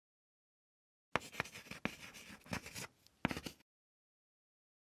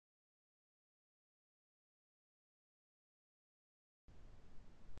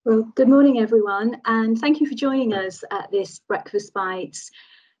Well, good morning, everyone, and thank you for joining us at this Breakfast Bites.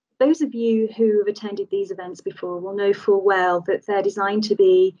 Those of you who have attended these events before will know full well that they're designed to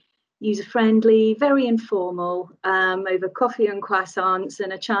be user-friendly, very informal, over coffee and croissants,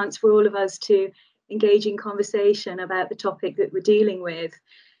 and a chance for all of us to engage in conversation about the topic that we're dealing with.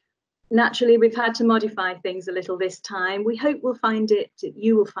 Naturally, we've had to modify things a little this time. We hope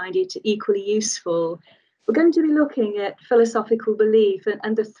you will find it equally useful. We're going to be looking at philosophical belief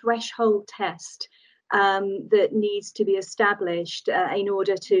and the threshold test that needs to be established in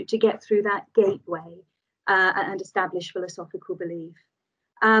order to get through that gateway and establish philosophical belief.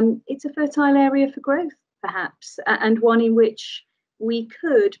 It's a fertile area for growth, perhaps, and one in which we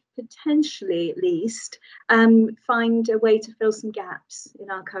could potentially, at least, find a way to fill some gaps in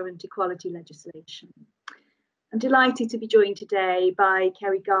our current equality legislation. I'm delighted to be joined today by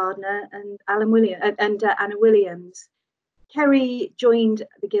Kerry Gardiner and Anna Williams. Kerry joined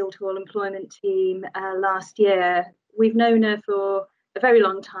the Guildhall employment team last year. We've known her for a very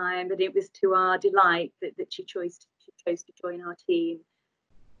long time, but it was to our delight that she chose to join our team.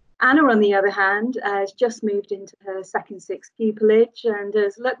 Anna, on the other hand, has just moved into her second sixth pupillage, and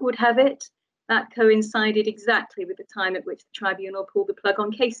as luck would have it, that coincided exactly with the time at which the tribunal pulled the plug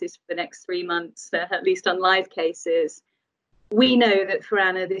on cases for the next 3 months, at least on live cases. We know that for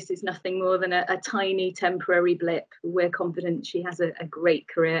Anna, this is nothing more than a tiny temporary blip. We're confident she has a great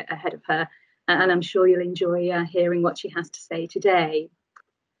career ahead of her, and I'm sure you'll enjoy hearing what she has to say today.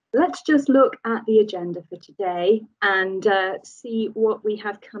 Let's just look at the agenda for today and see what we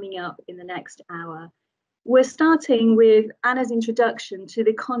have coming up in the next hour. We're starting with Anna's introduction to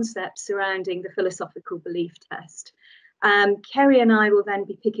the concepts surrounding the philosophical belief test. Kerry and I will then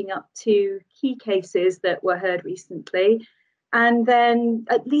be picking up 2 key cases that were heard recently. And then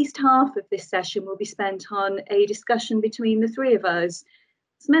at least half of this session will be spent on a discussion between the 3 of us.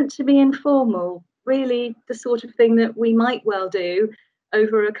 It's meant to be informal, really the sort of thing that we might well do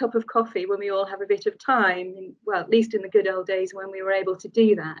over a cup of coffee when we all have a bit of time, well, at least in the good old days when we were able to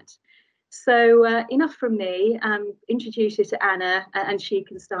do that. So enough from me. Introduce you to Anna, and she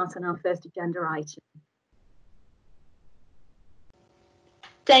can start on our first agenda item.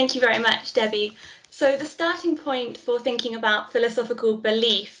 Thank you very much, Debbie. So the starting point for thinking about philosophical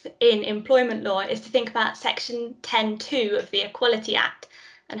belief in employment law is to think about section 10.2 of the Equality Act,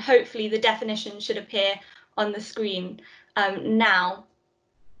 and hopefully the definition should appear on the screen now.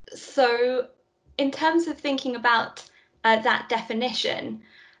 So in terms of thinking about that definition,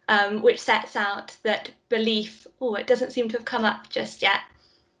 which sets out that belief, it doesn't seem to have come up just yet.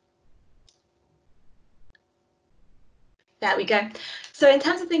 There we go. So in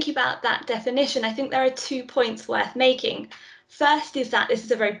terms of thinking about that definition, I think there are 2 points worth making. First is that this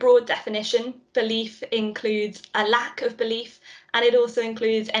is a very broad definition. Belief includes a lack of belief, and it also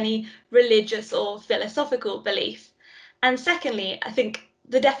includes any religious or philosophical belief. And secondly, I think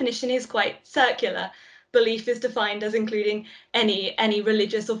the definition is quite circular. Belief is defined as including any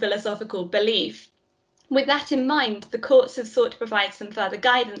religious or philosophical belief. With that in mind, the courts have sought to provide some further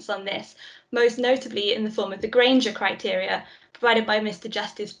guidance on this, most notably in the form of the Granger criteria provided by Mr.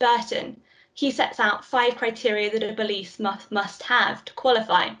 Justice Burton. He sets out 5 criteria that a belief must have to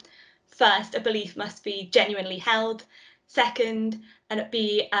qualify. First, a belief must be genuinely held. Second,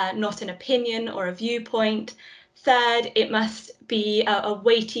 be not an opinion or a viewpoint. Third, it must be a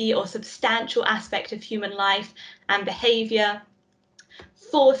weighty or substantial aspect of human life and behaviour.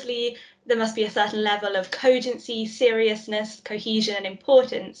 Fourthly, there must be a certain level of cogency, seriousness, cohesion and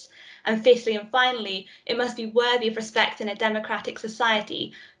importance. And fifthly and finally, it must be worthy of respect in a democratic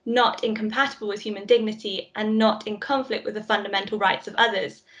society, not incompatible with human dignity and not in conflict with the fundamental rights of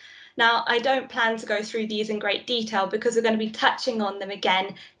others. Now, I don't plan to go through these in great detail because we're going to be touching on them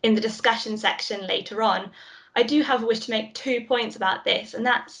again in the discussion section later on. I do, however, wish to make 2 points about this, and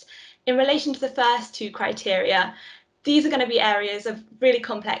that's in relation to the first 2 criteria. These are going to be areas of really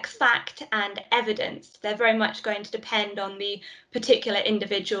complex fact and evidence. They're very much going to depend on the particular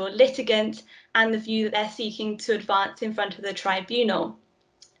individual litigant and the view that they're seeking to advance in front of the tribunal.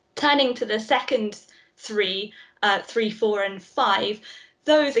 Turning to the second 3, 4 and 5,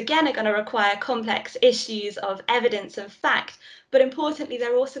 those again are going to require complex issues of evidence and fact, but importantly,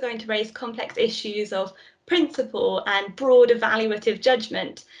 they're also going to raise complex issues of principle and broad evaluative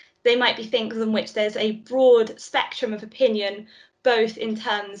judgment. They might be things in which there's a broad spectrum of opinion, both in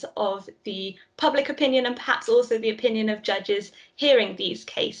terms of the public opinion and perhaps also the opinion of judges hearing these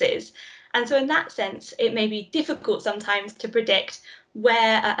cases. And so in that sense, it may be difficult sometimes to predict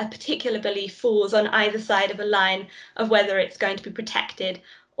where a particular belief falls on either side of a line of whether it's going to be protected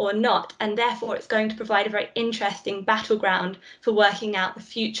or not, and therefore it's going to provide a very interesting battleground for working out the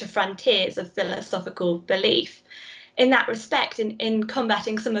future frontiers of philosophical belief. In that respect, in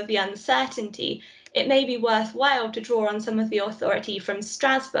combating some of the uncertainty, it may be worthwhile to draw on some of the authority from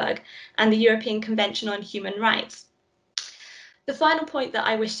Strasbourg and the European Convention on Human Rights. The final point that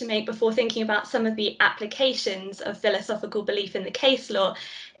I wish to make before thinking about some of the applications of philosophical belief in the case law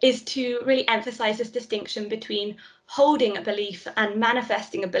is to really emphasize this distinction between holding a belief and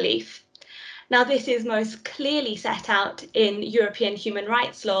manifesting a belief. Now, this is most clearly set out in European human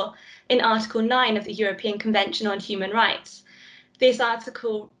rights law in Article 9 of the European Convention on Human Rights. This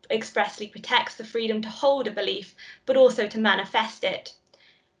article expressly protects the freedom to hold a belief, but also to manifest it.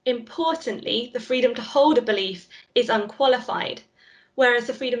 Importantly, the freedom to hold a belief is unqualified, whereas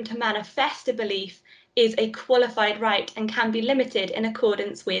the freedom to manifest a belief is a qualified right and can be limited in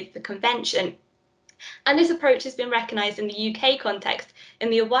accordance with the Convention. And this approach has been recognised in the UK context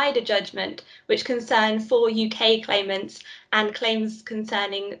in the wider judgment, which concern 4 UK claimants and claims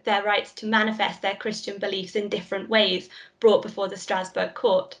concerning their rights to manifest their Christian beliefs in different ways brought before the Strasbourg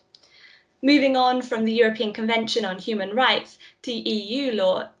Court. Moving on from the European Convention on Human Rights to EU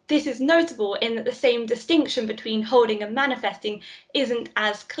law, this is notable in that the same distinction between holding and manifesting isn't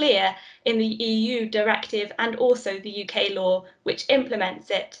as clear in the EU directive and also the UK law which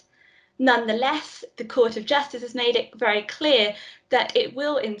implements it. Nonetheless, the Court of Justice has made it very clear that it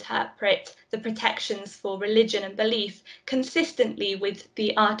will interpret the protections for religion and belief consistently with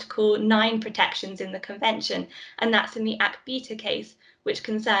the Article 9 protections in the Convention, and that's in the Akbita case, which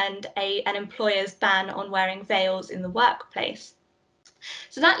concerned an employer's ban on wearing veils in the workplace.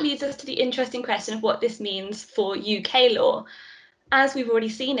 So that leads us to the interesting question of what this means for UK law. As we've already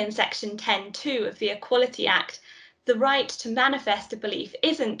seen in Section 10.2 of the Equality Act, the right to manifest a belief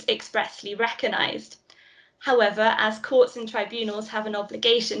isn't expressly recognised. However, as courts and tribunals have an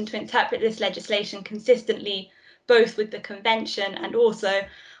obligation to interpret this legislation consistently, both with the Convention and also,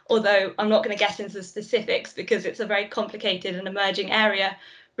 although I'm not going to get into the specifics because it's a very complicated and emerging area,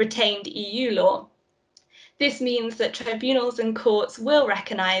 retained EU law. This means that tribunals and courts will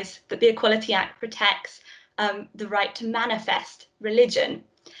recognise that the Equality Act protects the right to manifest religion.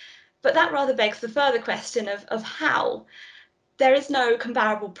 But that rather begs the further question of how. There is no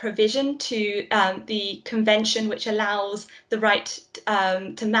comparable provision to the Convention which allows the right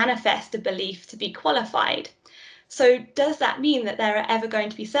to manifest a belief to be qualified. So does that mean that there are ever going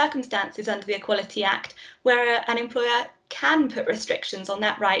to be circumstances under the Equality Act where an employer can put restrictions on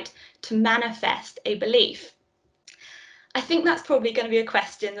that right to manifest a belief? I think that's probably going to be a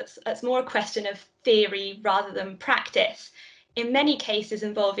question that's more a question of theory rather than practice. In many cases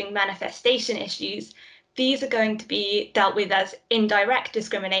involving manifestation issues, these are going to be dealt with as indirect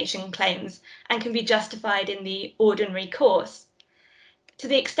discrimination claims and can be justified in the ordinary course. To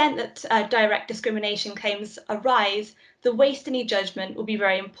the extent that direct discrimination claims arise, the Wastoney judgment will be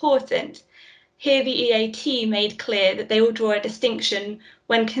very important. Here the EAT made clear that they will draw a distinction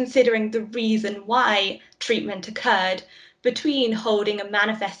when considering the reason why treatment occurred between holding and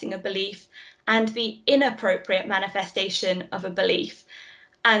manifesting a belief and the inappropriate manifestation of a belief.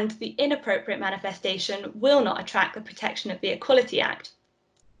 And the inappropriate manifestation will not attract the protection of the Equality Act.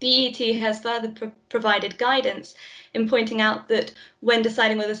 The EET has further provided guidance in pointing out that when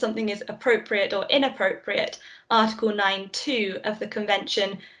deciding whether something is appropriate or inappropriate, Article 9.2 of the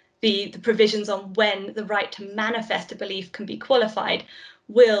Convention, the provisions on when the right to manifest a belief can be qualified,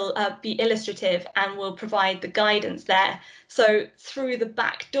 will be illustrative and will provide the guidance there. So through the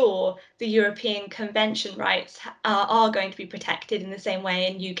back door, the European Convention rights are going to be protected in the same way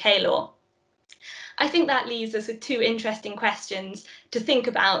in UK law. I think that leaves us with 2 interesting questions to think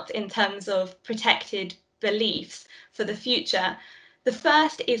about in terms of protected beliefs for the future. The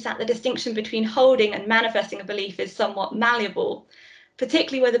first is that the distinction between holding and manifesting a belief is somewhat malleable,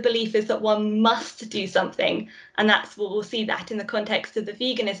 particularly where the belief is that one must do something, and we'll see that in the context of the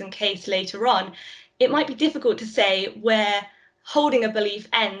veganism case later on. It might be difficult to say where holding a belief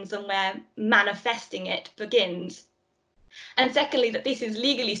ends and where manifesting it begins. And secondly, that this is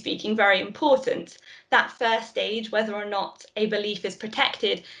legally speaking very important. That first stage, whether or not a belief is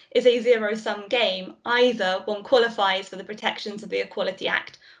protected, is a zero-sum game. Either one qualifies for the protections of the Equality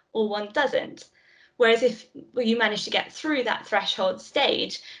Act or one doesn't. Whereas if you manage to get through that threshold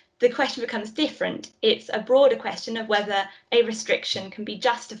stage, the question becomes different. It's a broader question of whether a restriction can be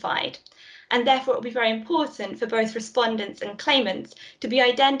justified. And therefore it will be very important for both respondents and claimants to be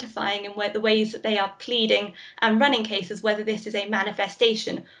identifying in the ways that they are pleading and running cases, whether this is a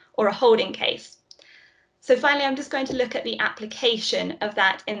manifestation or a holding case. So finally, I'm just going to look at the application of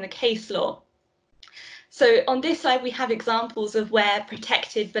that in the case law. So on this slide, we have examples of where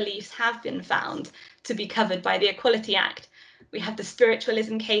protected beliefs have been found to be covered by the Equality Act. We have the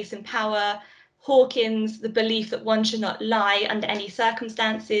spiritualism case in Power, Hawkins, the belief that one should not lie under any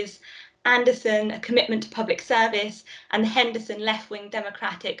circumstances, Anderson, a commitment to public service, and the Henderson left-wing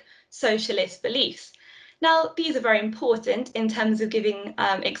democratic socialist beliefs. Now, these are very important in terms of giving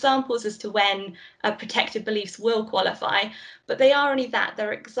examples as to when protected beliefs will qualify, but they are only that,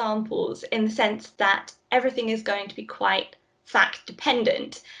 they're examples in the sense that everything is going to be quite fact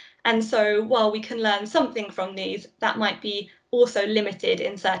dependent. And so while we can learn something from these, that might be also limited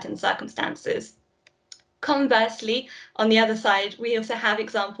in certain circumstances. Conversely, on the other side, we also have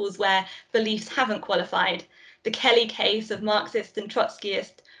examples where beliefs haven't qualified. The Kerry case of Marxist and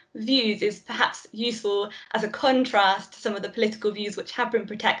Trotskyist views is perhaps useful as a contrast to some of the political views which have been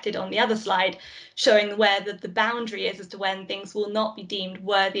protected on the other slide, showing where the boundary is as to when things will not be deemed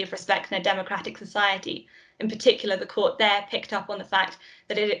worthy of respect in a democratic society. In particular, the court there picked up on the fact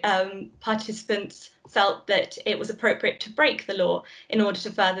that participants felt that it was appropriate to break the law in order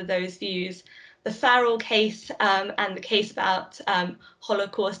to further those views. The Farrell case and the case about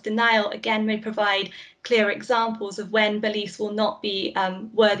Holocaust denial, again, may provide clear examples of when beliefs will not be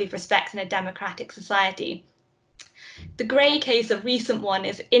worthy of respect in a democratic society. The Gray case, a recent one,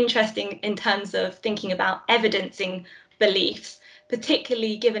 is interesting in terms of thinking about evidencing beliefs,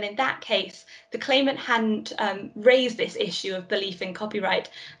 particularly given in that case, the claimant hadn't raised this issue of belief in copyright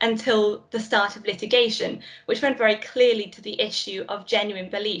until the start of litigation, which went very clearly to the issue of genuine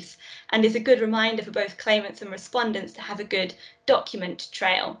beliefs and is a good reminder for both claimants and respondents to have a good document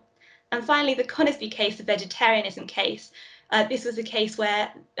trail. And finally, the Conisbee case, the vegetarianism case. This was a case where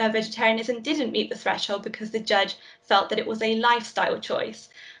vegetarianism didn't meet the threshold because the judge felt that it was a lifestyle choice.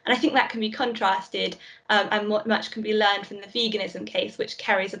 And I think that can be contrasted and much can be learned from the veganism case, which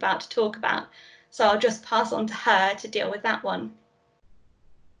Kerry's about to talk about. So I'll just pass on to her to deal with that one.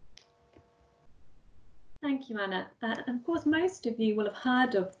 Thank you, Anna. Of course, most of you will have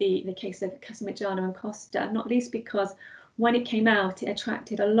heard of the case of Casamagiano and Costa, not least because when it came out, it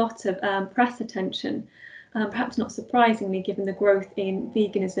attracted a lot of press attention, perhaps not surprisingly, given the growth in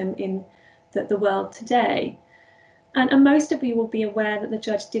veganism in the world today. And most of you will be aware that the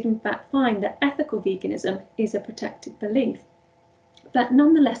judge did in fact find that ethical veganism is a protected belief. But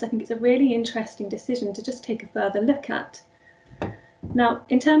nonetheless, I think it's a really interesting decision to just take a further look at. Now,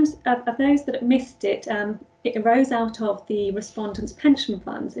 in terms of those that missed it, it arose out of the respondents' pension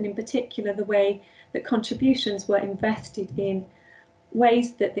funds, and in particular the way that contributions were invested in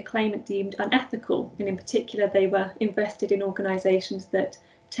ways that the claimant deemed unethical, and in particular they were invested in organisations that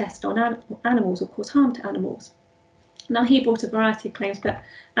test on animals or cause harm to animals. Now, he brought a variety of claims, but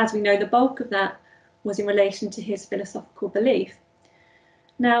as we know, the bulk of that was in relation to his philosophical belief.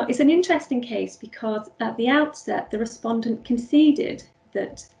 Now, it's an interesting case because at the outset, the respondent conceded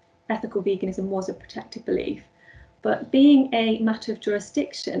that ethical veganism was a protected belief, but being a matter of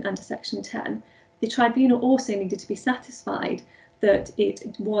jurisdiction under Section 10, the tribunal also needed to be satisfied that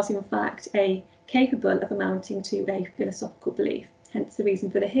it was in fact capable of amounting to a philosophical belief, hence the reason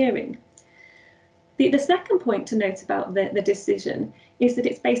for the hearing. The second point to note about the decision is that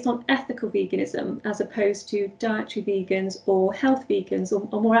it's based on ethical veganism as opposed to dietary vegans or health vegans,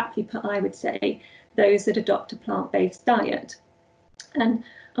 or more aptly put, I would say, those that adopt a plant-based diet. And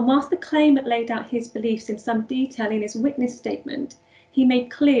whilst the claimant laid out his beliefs in some detail in his witness statement, he made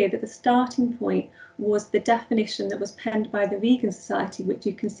clear that the starting point was the definition that was penned by the Vegan Society, which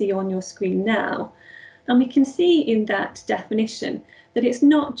you can see on your screen now. And we can see in that definition that it's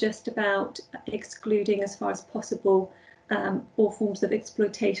not just about excluding as far as possible all forms of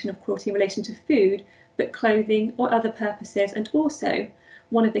exploitation of cruelty in relation to food, but clothing or other purposes. And also,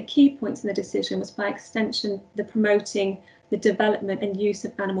 one of the key points in the decision was by extension the promoting the development and use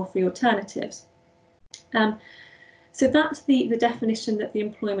of animal-free alternatives. So that's the definition that the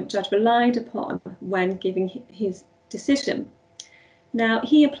employment judge relied upon when giving his decision. Now,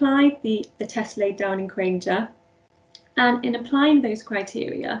 he applied the test laid down in Granger, and in applying those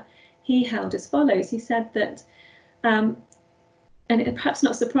criteria, he held as follows. He said that, and perhaps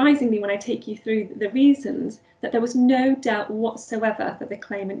not surprisingly when I take you through the reasons, that there was no doubt whatsoever that the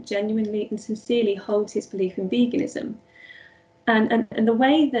claimant genuinely and sincerely holds his belief in veganism. And the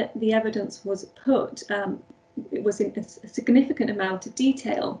way that the evidence was put, it was in a significant amount of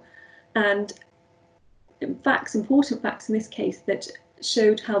detail, and important facts in this case that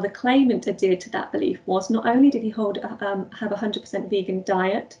showed how the claimant adhered to that belief was not only did he have a 100% vegan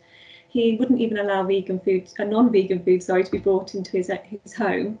diet, he wouldn't even allow non-vegan food, to be brought into his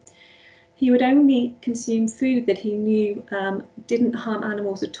home. He would only consume food that he knew didn't harm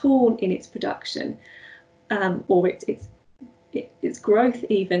animals at all in its production. or its growth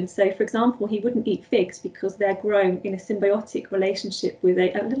even. So, for example, he wouldn't eat figs because they're grown in a symbiotic relationship with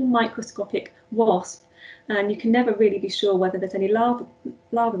a little microscopic wasp, and you can never really be sure whether there's any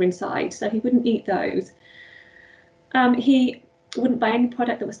larva inside, so he wouldn't eat those. He wouldn't buy any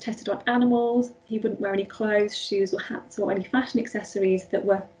product that was tested on animals. He wouldn't wear any clothes, shoes or hats or any fashion accessories that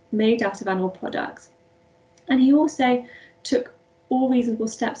were made out of animal products. And he also took all reasonable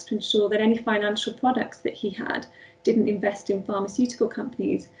steps to ensure that any financial products that he had didn't invest in pharmaceutical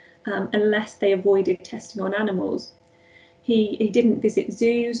companies unless they avoided testing on animals. He didn't visit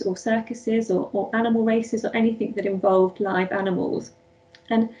zoos or circuses or animal races or anything that involved live animals.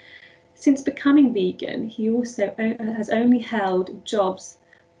 And since becoming vegan, he also has only held jobs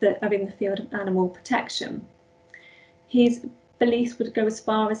that are in the field of animal protection. His beliefs would go as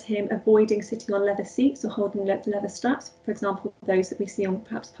far as him avoiding sitting on leather seats or holding leather straps, for example, those that we see on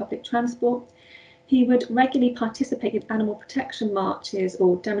perhaps public transport. He would regularly participate in animal protection marches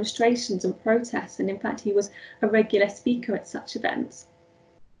or demonstrations and protests, and in fact he was a regular speaker at such events.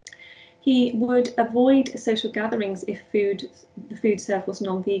 He would avoid social gatherings if the food served was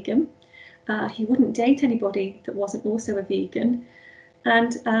non-vegan. He wouldn't date anybody that wasn't also a vegan,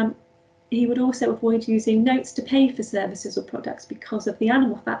 and he would also avoid using notes to pay for services or products because of the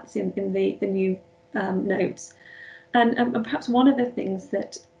animal fats in the new notes. And perhaps one of the things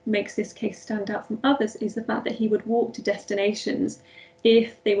that makes this case stand out from others is the fact that he would walk to destinations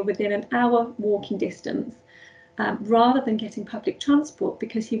if they were within an hour walking distance, rather than getting public transport,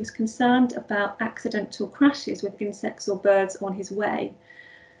 because he was concerned about accidental crashes with insects or birds on his way.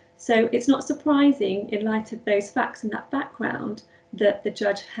 So it's not surprising, in light of those facts and that background, that the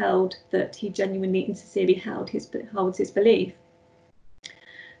judge held that he genuinely and sincerely holds his belief.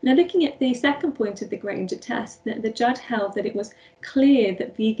 Now, looking at the second point of the Granger test, the judge held that it was clear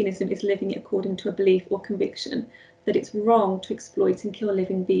that veganism is living according to a belief or conviction, that it's wrong to exploit and kill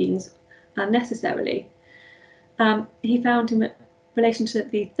living beings unnecessarily. He found in relation to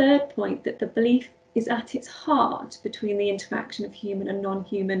the third point that the belief is at its heart between the interaction of human and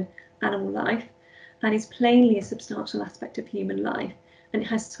non-human animal life, and is plainly a substantial aspect of human life, and it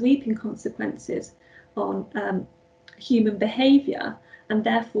has sweeping consequences on human behaviour, and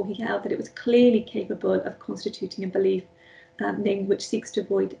therefore he held that it was clearly capable of constituting a belief, namely which seeks to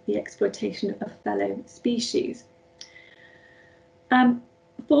avoid the exploitation of fellow species.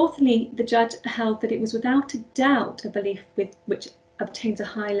 Fourthly, the judge held that it was without a doubt a belief which obtains a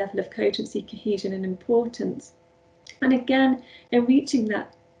high level of cogency, cohesion and importance. And again, in reaching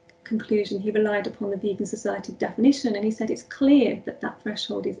that conclusion, he relied upon the Vegan Society definition, and he said it's clear that that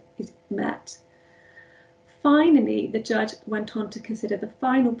threshold is met. Finally, the judge went on to consider the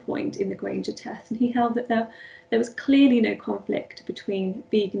final point in the Granger test, and he held that there was clearly no conflict between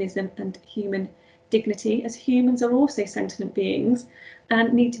veganism and human dignity, as humans are also sentient beings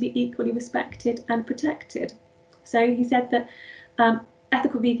and need to be equally respected and protected. So he said that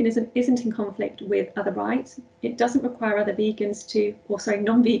ethical veganism isn't in conflict with other rights. It doesn't require other non-vegans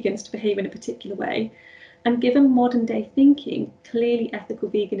to behave in a particular way. And given modern day thinking, clearly ethical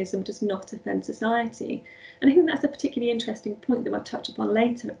veganism does not offend society. And I think that's a particularly interesting point that I'll touch upon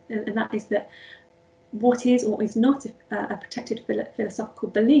later, and that is that what is or is not a protected philosophical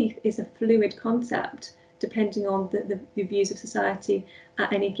belief is a fluid concept, depending on the views of society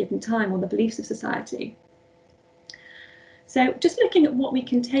at any given time, or the beliefs of society. So just looking at what we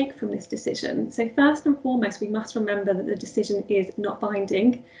can take from this decision. So first and foremost, we must remember that the decision is not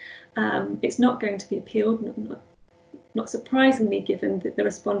binding. It's not going to be appealed, not surprisingly, given that the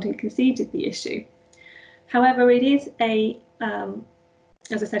respondent conceded the issue. However, it is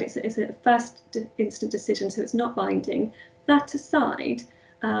as I said, it's a first instant decision, so it's not binding. That aside,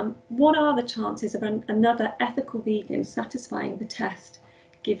 what are the chances of another ethical vegan satisfying the test,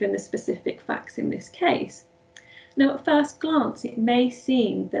 given the specific facts in this case? Now, at first glance, it may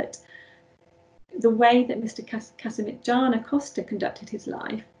seem that the way that Mr. Casimir Costa conducted his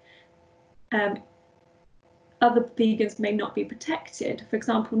life, other vegans may not be protected. For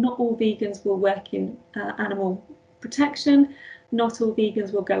example, not all vegans will work in animal protection. Not all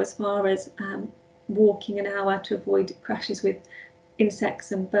vegans will go as far as walking an hour to avoid crashes with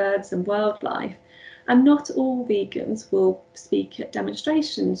insects and birds and wildlife. And not all vegans will speak at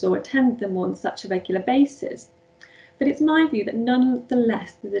demonstrations or attend them on such a regular basis. But it's my view that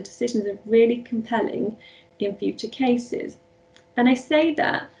nonetheless, the decisions are really compelling in future cases. And I say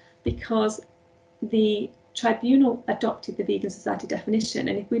that because the tribunal adopted the Vegan Society definition.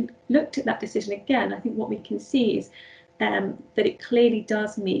 And if we looked at that decision again, I think what we can see is that it clearly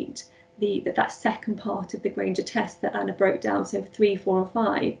does meet that second part of the Granger test that Anna broke down, so 3, 4 and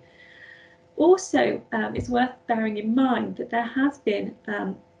 5. Also, it's worth bearing in mind that there has been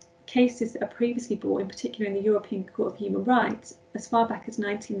cases that are previously brought, in particular in the European Court of Human Rights, as far back as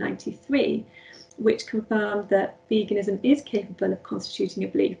 1993, which confirmed that veganism is capable of constituting a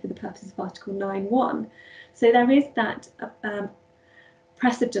belief for the purposes of Article 9.1. So there is that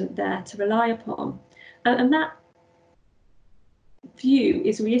precedent there to rely upon. And that view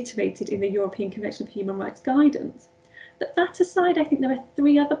is reiterated in the European Convention of Human Rights guidance. But that aside, I think there are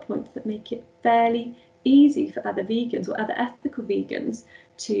three other points that make it fairly easy for other vegans or other ethical vegans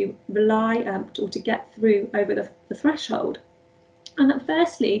to rely or to get through over the threshold. And that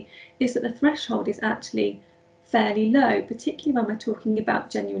firstly is that the threshold is actually fairly low, particularly when we're talking about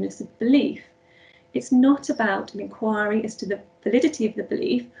genuineness of belief. It's not about an inquiry as to the validity of the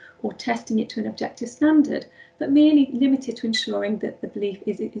belief or testing it to an objective standard, but merely limited to ensuring that the belief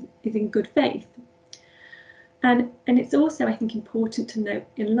is in good faith. And it's also, I think, important to note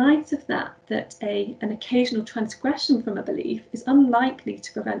in light of that, that an occasional transgression from a belief is unlikely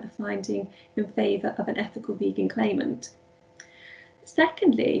to prevent a finding in favour of an ethical vegan claimant.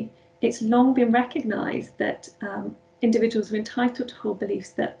 Secondly, it's long been recognised that individuals are entitled to hold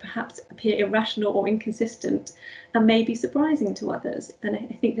beliefs that perhaps appear irrational or inconsistent and may be surprising to others. And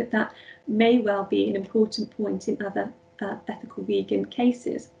I think that may well be an important point in other ethical vegan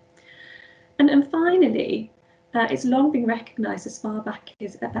cases. And finally, it's long been recognised as far back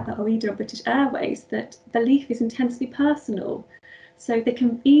as OIDA and British Airways that belief is intensely personal, so they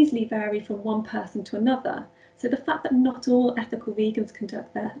can easily vary from one person to another. So the fact that not all ethical vegans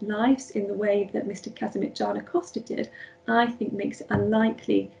conduct their lives in the way that Mr. Kazimierz Costa did, I think makes it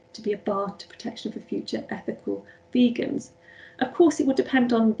unlikely to be a bar to protection for future ethical vegans. Of course, it will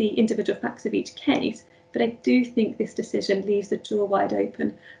depend on the individual facts of each case, but I do think this decision leaves the door wide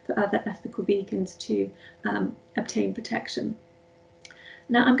open for other ethical vegans to obtain protection.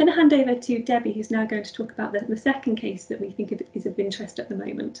 Now, I'm going to hand over to Debbie, who's now going to talk about the second case that we think is of interest at the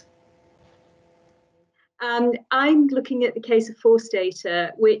moment. I'm looking at the case of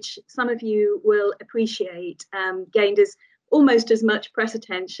Forstater, which some of you will appreciate gained almost as much press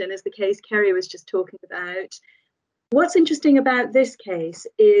attention as the case Kerry was just talking about. What's interesting about this case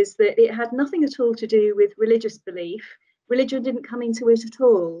is that it had nothing at all to do with religious belief. Religion didn't come into it at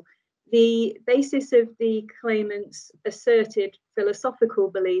all. The basis of the claimant's asserted philosophical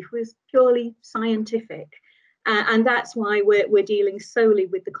belief was purely scientific. And that's why we're dealing solely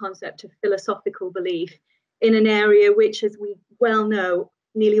with the concept of philosophical belief in an area which, as we well know,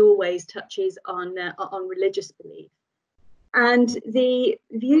 nearly always touches on religious belief. And the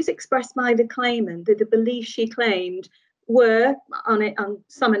views expressed by the claimant, the beliefs she claimed, were, on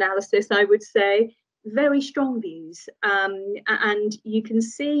some analysis, I would say, very strong views. And you can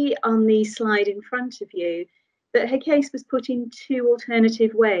see on the slide in front of you that her case was put in two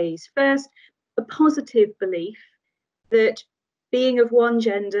alternative ways. First, a positive belief that being of one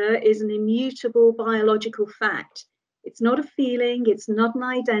gender is an immutable biological fact. It's not a feeling, it's not an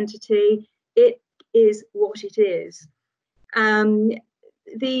identity, it is what it is.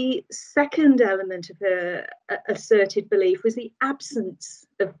 The second element of her asserted belief was the absence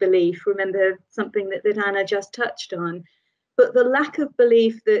of belief. Remember, something that Anna just touched on. But the lack of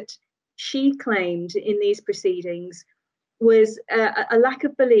belief that she claimed in these proceedings was a lack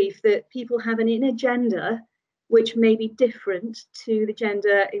of belief that people have an inner gender which may be different to the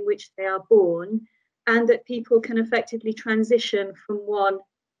gender in which they are born, and that people can effectively transition from one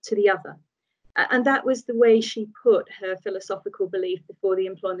to the other. And that was the way she put her philosophical belief before the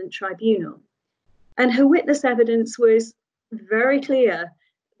employment tribunal. And her witness evidence was very clear.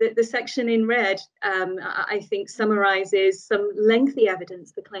 That the section in red, I think, summarises some lengthy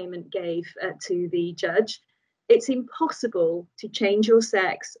evidence the claimant gave to the judge. It's impossible to change your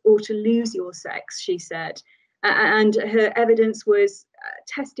sex or to lose your sex, she said. And her evidence was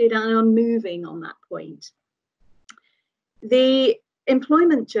tested and unmoving on that point. The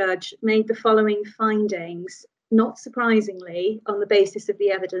employment judge made the following findings, not surprisingly, on the basis of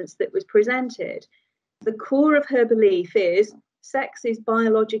the evidence that was presented. The core of her belief is sex is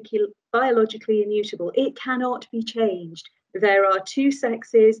biologically immutable. It cannot be changed. There are two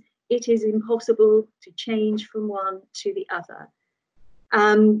sexes. It is impossible to change from one to the other.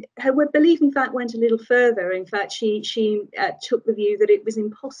 Her belief, in fact, went a little further. In fact, she took the view that it was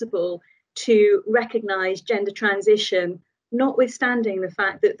impossible to recognise gender transition, notwithstanding the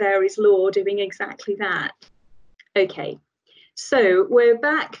fact that there is law doing exactly that. Okay, so we're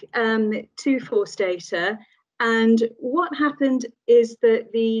back to Forstater, and what happened is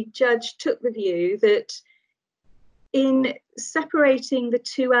that the judge took the view that in separating the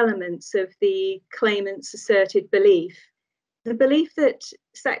two elements of the claimant's asserted belief, The belief that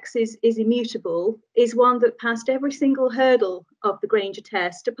sex is immutable is one that passed every single hurdle of the Granger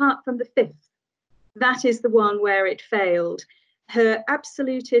test, apart from the fifth. That is the one where it failed. Her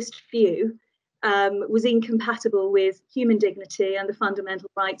absolutist view was incompatible with human dignity and the fundamental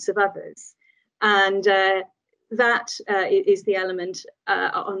rights of others. And that is the element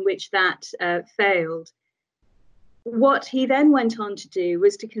on which that failed. What he then went on to do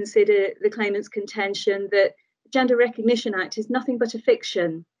was to consider the claimant's contention that the Gender Recognition Act is nothing but a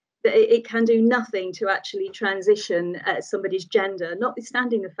fiction, that it can do nothing to actually transition somebody's gender,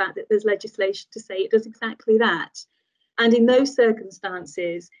 notwithstanding the fact that there's legislation to say it does exactly that. And in those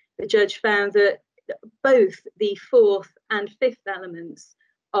circumstances, the judge found that both the fourth and fifth elements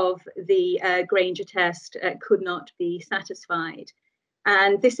of the Granger test could not be satisfied.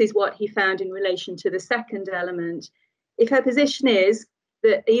 And this is what he found in relation to the second element. If her position is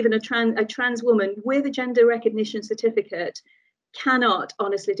that even a trans woman with a gender recognition certificate cannot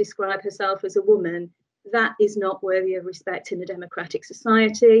honestly describe herself as a woman, that is not worthy of respect in a democratic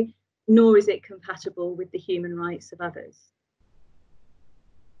society, nor is it compatible with the human rights of others.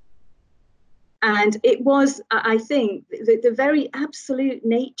 And it was, I think, the very absolute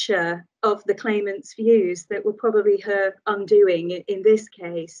nature of the claimant's views that were probably her undoing in this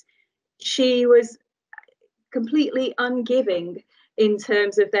case. She was completely ungiving in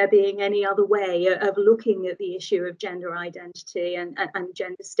terms of there being any other way of looking at the issue of gender identity and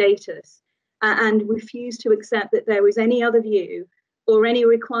gender status, and refused to accept that there was any other view or any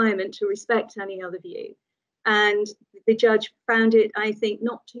requirement to respect any other view. And the judge found it, I think,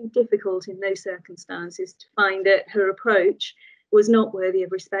 not too difficult in those circumstances to find that her approach was not worthy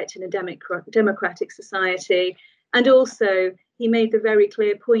of respect in a democratic society. And also, he made the very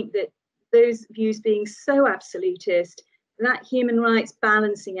clear point that those views being so absolutist, that human rights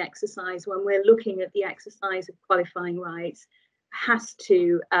balancing exercise when we're looking at the exercise of qualifying rights has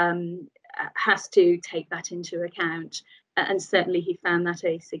to take that into account. And certainly he found that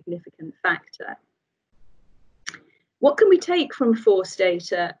a significant factor. What can we take from forced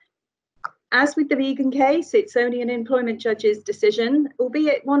data? As with the vegan case, it's only an employment judge's decision,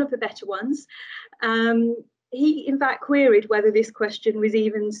 albeit one of the better ones. He, in fact, queried whether this question was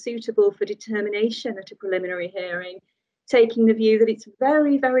even suitable for determination at a preliminary hearing, taking the view that it's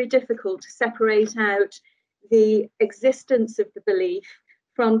very, very difficult to separate out the existence of the belief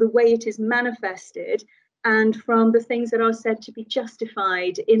from the way it is manifested and from the things that are said to be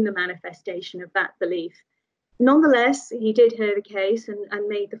justified in the manifestation of that belief. Nonetheless, he did hear the case and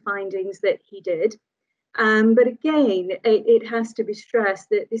made the findings that he did. But again, it has to be stressed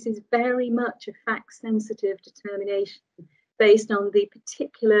that this is very much a fact-sensitive determination based on the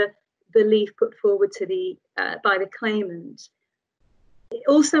particular belief put forward to by the claimant.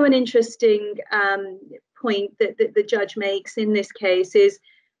 Also, an interesting point that the judge makes in this case is,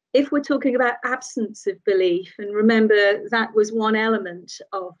 if we're talking about absence of belief, and remember that was one element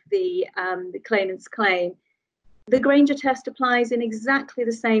of the claimant's claim, the Granger test applies in exactly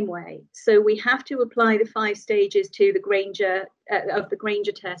the same way. So we have to apply the 5 stages to the Granger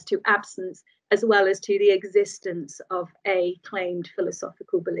test to absence, as well as to the existence of a claimed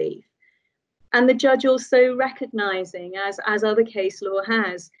philosophical belief. And the judge also recognizing, as other case law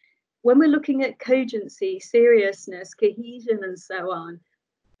has, when we're looking at cogency, seriousness, cohesion, and so on,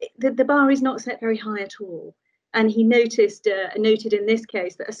 the bar is not set very high at all. And he noted in this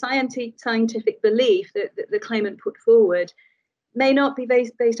case that a scientific belief that the claimant put forward may not be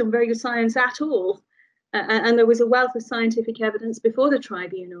based on very good science at all. And there was a wealth of scientific evidence before the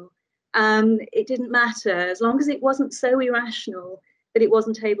tribunal. It didn't matter, as long as it wasn't so irrational that it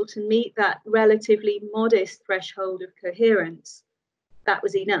wasn't able to meet that relatively modest threshold of coherence. That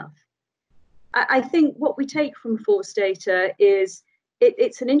was enough. I think what we take from forced data is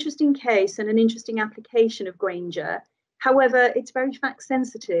it's an interesting case and an interesting application of Granger. However, it's very fact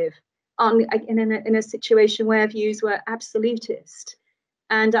sensitive in a situation where views were absolutist.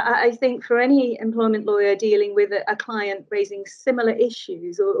 And I think for any employment lawyer dealing with a client raising similar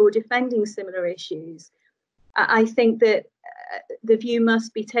issues or defending similar issues, I think that the view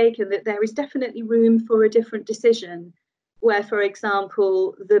must be taken that there is definitely room for a different decision where, for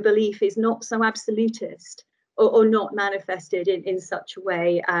example, the belief is not so absolutist or not manifested in such a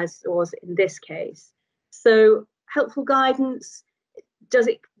way as was in this case. So helpful guidance, does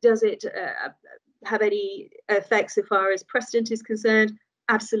it have any effects as far as precedent is concerned?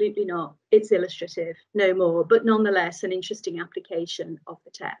 Absolutely not. It's illustrative, no more, but nonetheless an interesting application of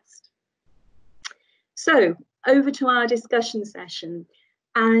the test. So over to our discussion session.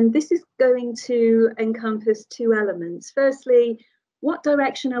 And this is going to encompass 2 elements. Firstly, what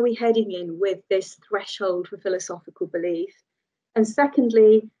direction are we heading in with this threshold for philosophical belief? And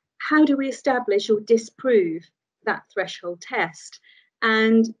secondly, how do we establish or disprove that threshold test?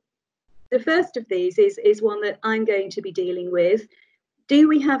 And the first of these is one that I'm going to be dealing with. Do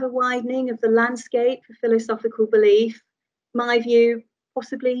we have a widening of the landscape for philosophical belief? My view,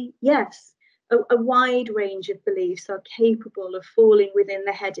 possibly yes. A wide range of beliefs are capable of falling within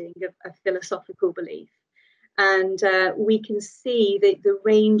the heading of philosophical belief. And we can see the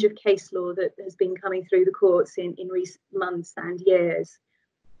range of case law that has been coming through the courts in recent months and years.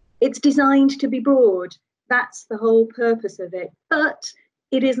 It's designed to be broad. That's the whole purpose of it. But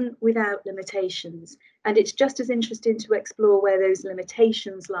it isn't without limitations. And it's just as interesting to explore where those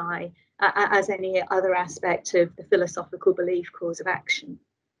limitations lie as any other aspect of the philosophical belief cause of action.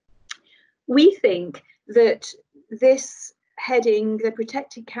 We think that this heading, the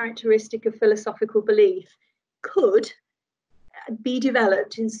protected characteristic of philosophical belief, could be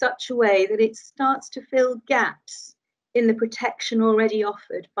developed in such a way that it starts to fill gaps in the protection already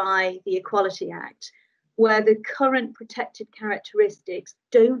offered by the Equality Act, where the current protected characteristics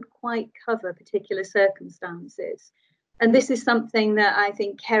don't quite cover particular circumstances. And this is something that I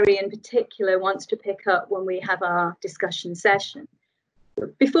think Kerry in particular wants to pick up when we have our discussion session.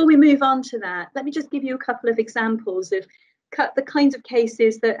 Before we move on to that, let me just give you a couple of examples of the kinds of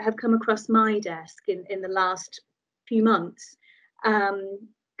cases that have come across my desk in the last few months,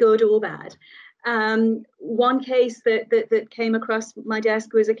 good or bad. One case that came across my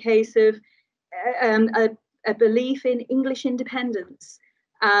desk was a case of a belief in English independence,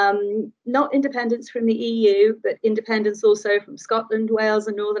 not independence from the EU, but independence also from Scotland, Wales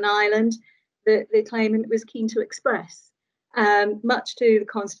and Northern Ireland, that the claimant was keen to express. Much to the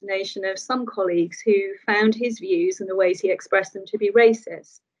consternation of some colleagues who found his views and the ways he expressed them to be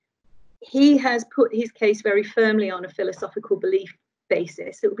racist. He has put his case very firmly on a philosophical belief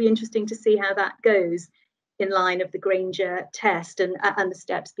basis. It will be interesting to see how that goes in line of the Granger test and the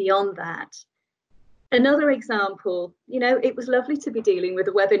steps beyond that. Another example, it was lovely to be dealing with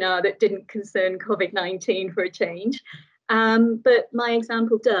a webinar that didn't concern COVID-19 for a change, but my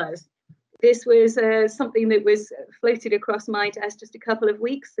example does. This was something that was floated across my desk just a couple of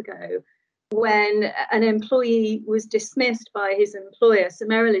weeks ago when an employee was dismissed by his employer,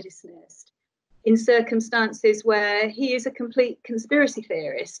 summarily dismissed, in circumstances where he is a complete conspiracy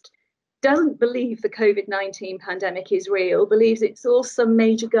theorist, doesn't believe the COVID-19 pandemic is real, believes it's all some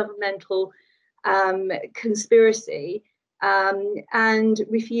major governmental conspiracy, and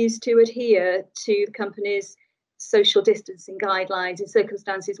refused to adhere to the company's social distancing guidelines in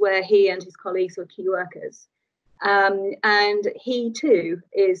circumstances where he and his colleagues were key workers. And he too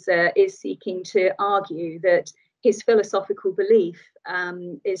is seeking to argue that his philosophical belief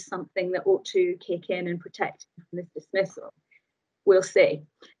is something that ought to kick in and protect him from this dismissal. We'll see.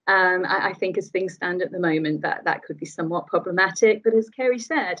 I think as things stand at the moment, that could be somewhat problematic. But as Kerry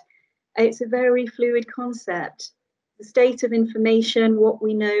said, it's a very fluid concept. The state of information, what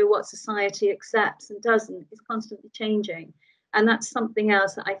we know, what society accepts and doesn't, is constantly changing. And that's something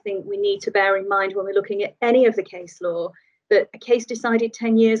else that I think we need to bear in mind when we're looking at any of the case law, that a case decided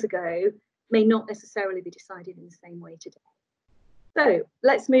 10 years ago may not necessarily be decided in the same way today. So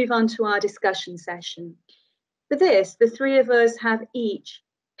let's move on to our discussion session. For this, the three of us have each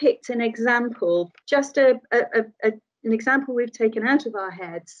picked an example, just an example we've taken out of our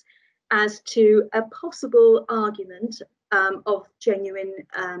heads as to a possible argument of genuine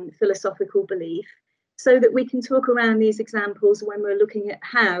philosophical belief, so that we can talk around these examples when we're looking at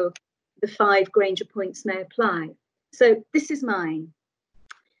how the 5 Granger points may apply. So this is mine.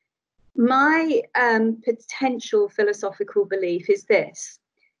 My potential philosophical belief is this: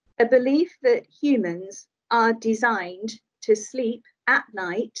 a belief that humans are designed to sleep at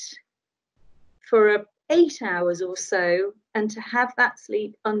night for 8 hours or so and to have that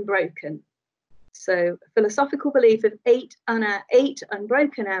sleep unbroken. So a philosophical belief of 8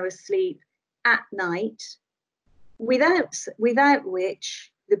 unbroken hours sleep at night, without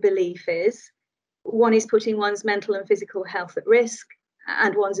which the belief is one is putting one's mental and physical health at risk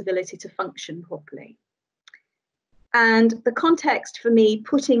and one's ability to function properly. And the context for me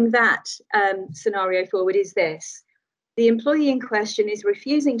putting that scenario forward is this: the employee in question is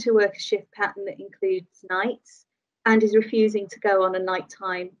refusing to work a shift pattern that includes nights and is refusing to go on a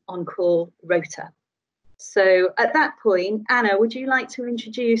nighttime on-call rota. So at that point, Anna, would you like to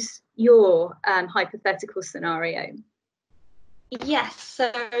introduce your hypothetical scenario? Yes,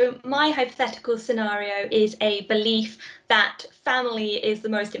 so my hypothetical scenario is a belief that family is the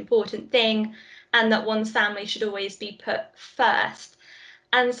most important thing and that one's family should always be put first.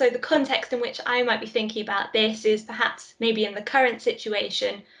 And so the context in which I might be thinking about this is perhaps maybe in the current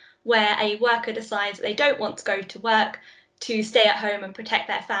situation where a worker decides they don't want to go to work to stay at home and protect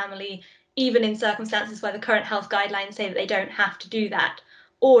their family, even in circumstances where the current health guidelines say that they don't have to do that,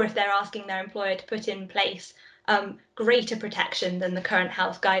 or if they're asking their employer to put in place greater protection than the current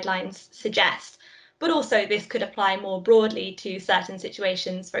health guidelines suggest. But also this could apply more broadly to certain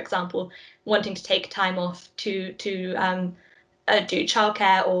situations, for example, wanting to take time off to do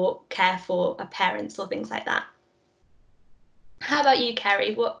childcare or care for parents or things like that. How about you,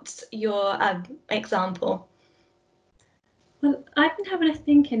 Kerry? What's your example? Well, I've been having a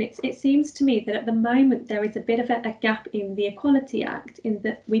think, and it seems to me that at the moment there is a bit of a gap in the Equality Act, in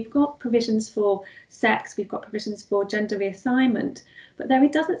that we've got provisions for sex, we've got provisions for gender reassignment, but there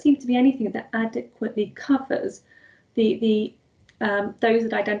doesn't seem to be anything that adequately covers those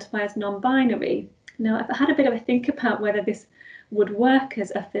that identify as non-binary. Now, I've had a bit of a think about whether this would work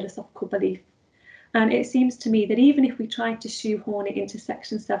as a philosophical belief. And it seems to me that even if we tried to shoehorn it into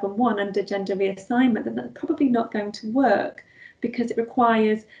Section 7.1 under gender reassignment, then that's probably not going to work, because it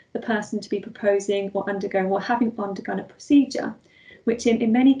requires the person to be proposing or undergoing or having undergone a procedure, which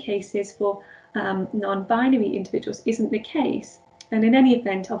in many cases for non-binary individuals isn't the case. And in any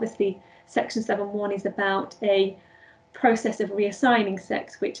event, obviously, Section 7.1 is about a process of reassigning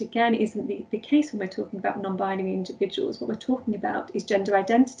sex, which again isn't the case when we're talking about non-binary individuals. What we're talking about is gender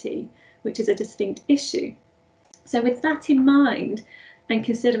identity, which is a distinct issue. So with that in mind, and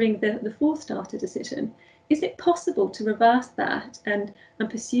considering the for-starter decision, is it possible to reverse that and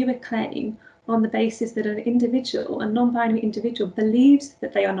pursue a claim on the basis that an individual, a non-binary individual, believes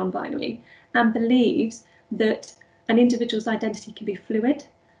that they are non-binary and believes that an individual's identity can be fluid,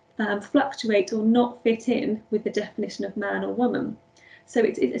 fluctuate or not fit in with the definition of man or woman? So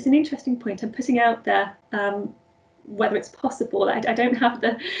it's an interesting point. I'm putting out there whether it's possible. I don't have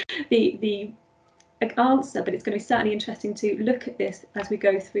the answer, but it's going to be certainly interesting to look at this as we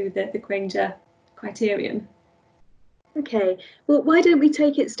go through the Granger criterion. Okay, well, why don't we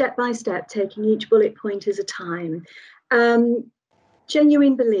take it step by step, taking each bullet point at a time.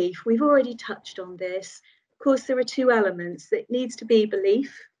 Genuine belief, we've already touched on this. Of course, there are two elements. It needs to be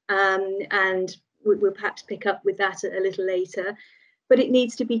belief, and we'll perhaps pick up with that a little later, but it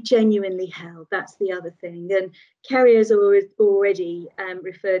needs to be genuinely held. That's the other thing. And Kerry has already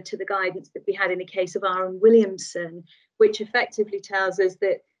referred to the guidance that we had in the case of R. and Williamson, which effectively tells us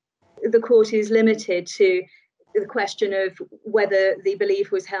that the court is limited to the question of whether the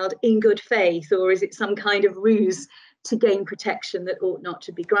belief was held in good faith, or is it some kind of ruse to gain protection that ought not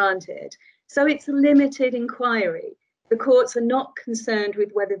to be granted. So it's a limited inquiry. The courts are not concerned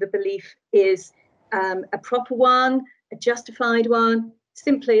with whether the belief is a proper one, a justified one,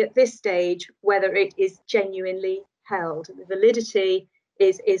 simply at this stage whether it is genuinely held. The validity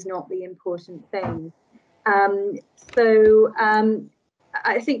is not the important thing.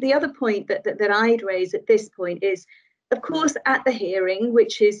 I think the other point that I'd raise at this point is, of course, at the hearing,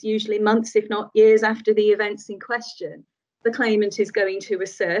 which is usually months, if not years after the events in question, the claimant is going to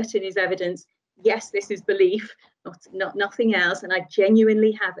assert in his evidence, yes, this is belief, nothing else, and I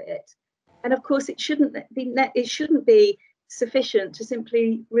genuinely have it. And of course, it shouldn't be sufficient to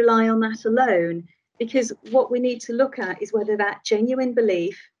simply rely on that alone, because what we need to look at is whether that genuine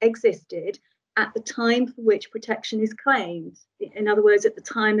belief existed at the time for which protection is claimed. In other words, at the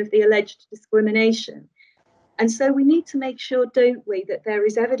time of the alleged discrimination. And so we need to make sure, don't we, that there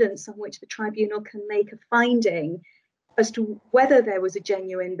is evidence on which the tribunal can make a finding as to whether there was a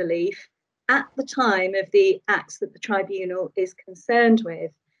genuine belief at the time of the acts that the tribunal is concerned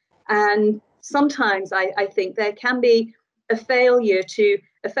with. And sometimes I think there can be a failure to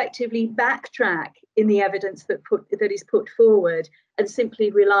effectively backtrack in the evidence that is put forward and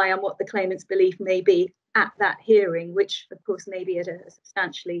simply rely on what the claimant's belief may be at that hearing, which of course may be at a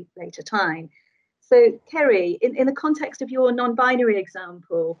substantially later time. So Kerry, in the context of your non-binary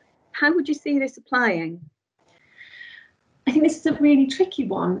example, how would you see this applying? I think this is a really tricky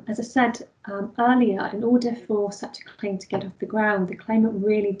one. As I said earlier, in order for such a claim to get off the ground, the claimant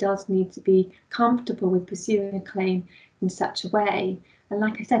really does need to be comfortable with pursuing a claim in such a way. And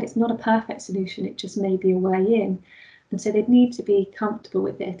like I said, it's not a perfect solution, it just may be a way in. And so they'd need to be comfortable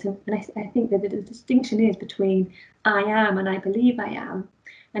with it. And I think that the distinction is between I am and I believe I am.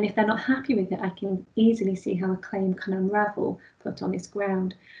 And if they're not happy with it, I can easily see how a claim can unravel put on this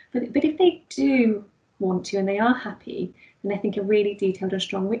ground. But if they do want to and they are happy, then I think a really detailed and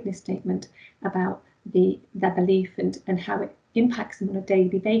strong witness statement about their belief and how it impacts them on a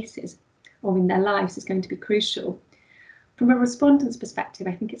daily basis or in their lives is going to be crucial. From a respondent's perspective,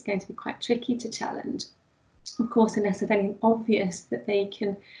 I think it's going to be quite tricky to challenge. Of course, unless there's anything obvious that they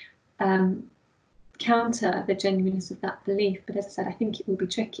can counter the genuineness of that belief. But as I said, I think it will be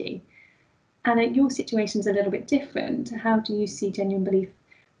tricky. And your situation's a little bit different. How do you see genuine belief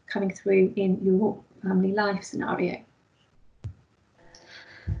coming through in your family life scenario?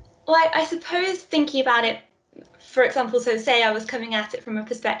 Well, I suppose thinking about it, for example, so say I was coming at it from a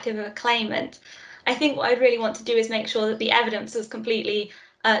perspective of a claimant, I think what I'd really want to do is make sure that the evidence was completely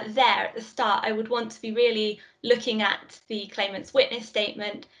there at the start. I would want to be really looking at the claimant's witness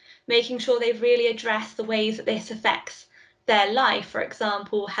statement, making sure they've really addressed the ways that this affects their life. For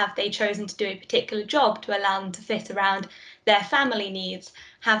example, have they chosen to do a particular job to allow them to fit around their family needs?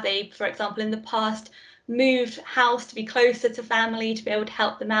 Have they, for example, in the past moved house to be closer to family, to be able to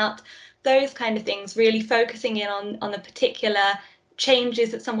help them out? Those kind of things, really focusing in on the particular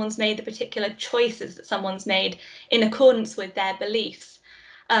changes that someone's made, the particular choices that someone's made in accordance with their beliefs.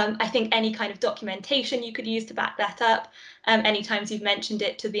 I think any kind of documentation you could use to back that up, any times you've mentioned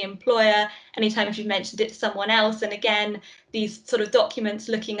it to the employer, any times you've mentioned it to someone else, and again, these sort of documents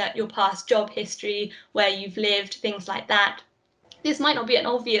looking at your past job history, where you've lived, things like that. This might not be an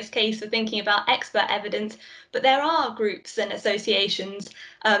obvious case for thinking about expert evidence, but there are groups and associations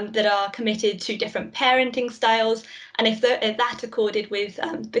that are committed to different parenting styles. And if that accorded with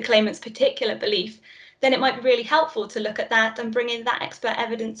the claimant's particular belief, then it might be really helpful to look at that and bring in that expert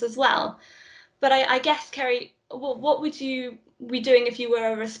evidence as well. But I guess, Kerry, what would you be doing if you were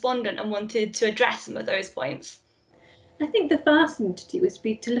a respondent and wanted to address some of those points? I think the first thing to do would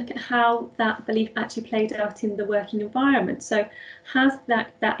be to look at how that belief actually played out in the working environment. So has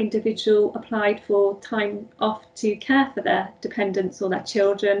that individual applied for time off to care for their dependents or their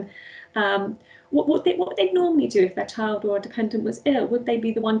children? What would they normally do if their child or a dependent was ill? Would they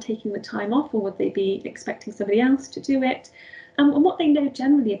be the one taking the time off, or would they be expecting somebody else to do it? And what they know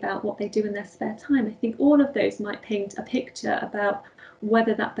generally about what they do in their spare time. I think all of those might paint a picture about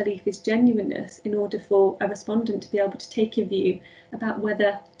whether that belief is genuineness, in order for a respondent to be able to take a view about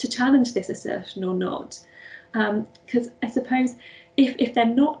whether to challenge this assertion or not. Because I suppose if they're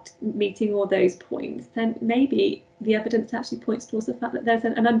not meeting all those points, then maybe the evidence actually points towards the fact that there's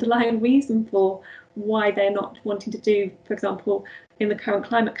an underlying reason for why they're not wanting to do, for example, in the current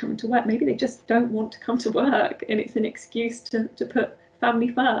climate, coming to work. Maybe they just don't want to come to work, and it's an excuse to put family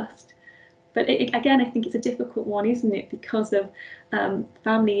first. But again, I think it's a difficult one, isn't it? Because of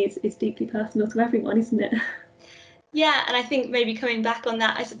family is deeply personal to everyone, isn't it? Yeah, and I think maybe coming back on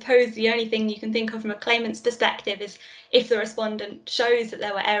that, I suppose the only thing you can think of from a claimant's perspective is if the respondent shows that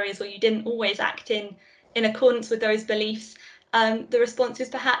there were areas where you didn't always act in accordance with those beliefs, the response is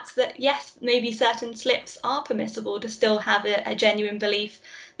perhaps that yes, maybe certain slips are permissible to still have a genuine belief.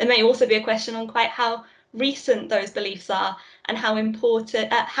 There may also be a question on quite how recent those beliefs are, and how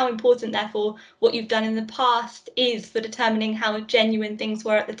important therefore what you've done in the past is for determining how genuine things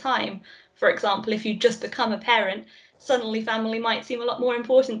were at the time. For example, if you just become a parent, suddenly family might seem a lot more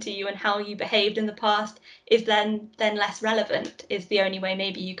important to you, and how you behaved in the past is then less relevant, is the only way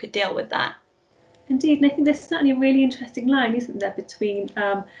maybe you could deal with that. Indeed, and I think there's certainly a really interesting line, isn't there, between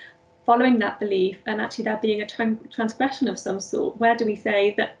following that belief and actually there being a transgression of some sort. Where do we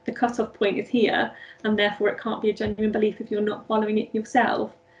say that the cut-off point is here, and therefore it can't be a genuine belief if you're not following it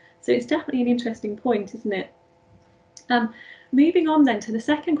yourself? So it's definitely an interesting point, isn't it? Moving on then to the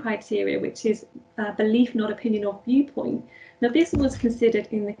second criteria, which is belief, not opinion or viewpoint. Now, this was considered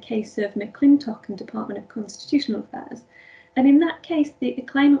in the case of McClintock and Department of Constitutional Affairs. And in that case, the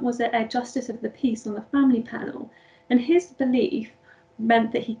claimant was a Justice of the Peace on the family panel, and his belief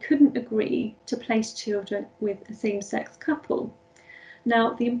meant that he couldn't agree to place children with a same-sex couple.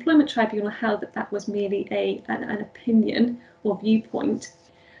 Now, the Employment Tribunal held that that was merely an opinion or viewpoint,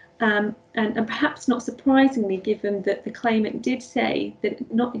 and perhaps not surprisingly, given that the claimant did say that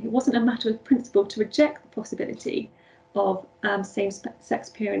it wasn't a matter of principle to reject the possibility of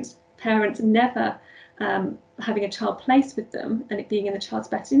same-sex parents never having a child placed with them and it being in the child's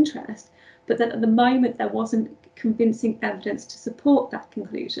best interest, but that at the moment there wasn't convincing evidence to support that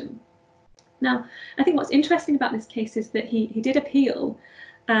conclusion. Now, I think what's interesting about this case is that he did appeal,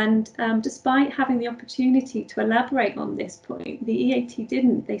 and despite having the opportunity to elaborate on this point, the EAT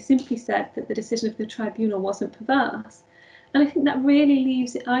didn't. They simply said that the decision of the tribunal wasn't perverse. And I think that really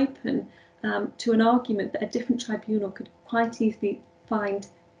leaves it open to an argument that a different tribunal could quite easily find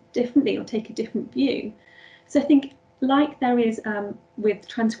differently or take a different view. So I think, like there is with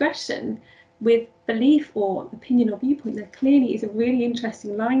transgression, with belief or opinion or viewpoint, there clearly is a really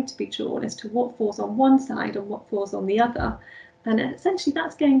interesting line to be drawn as to what falls on one side and what falls on the other. And essentially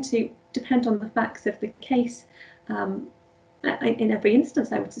that's going to depend on the facts of the case in every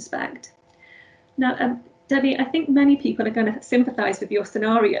instance, I would suspect. Now, Debbie, I think many people are going to sympathise with your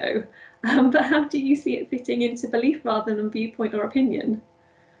scenario, but how do you see it fitting into belief rather than viewpoint or opinion?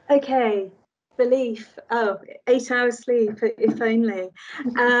 Okay, belief. Oh, 8 hours sleep, if only.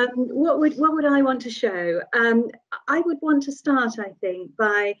 What would I want to show? I would want to start, I think,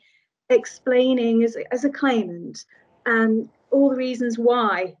 by explaining as a claimant all the reasons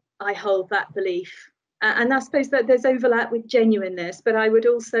why I hold that belief. And I suppose that there's overlap with genuineness, but I would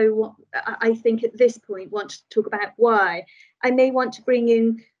also, I think at this point, want to talk about why. I may want to bring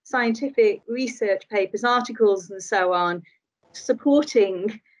in scientific research papers, articles, and so on,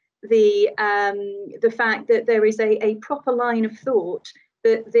 supporting the fact that there is a proper line of thought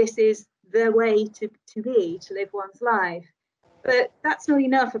that this is the way to live one's life. But that's not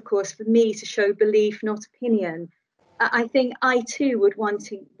enough, of course, for me to show belief, not opinion. I think I too would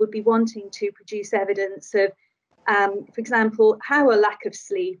be wanting to produce evidence of, for example, how a lack of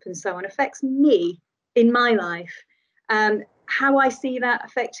sleep and so on affects me in my life, how I see that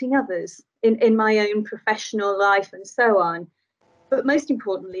affecting others in my own professional life and so on. But most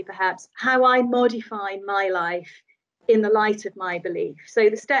importantly, perhaps, how I modify my life in the light of my belief. So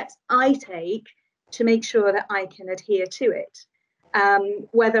the steps I take to make sure that I can adhere to it.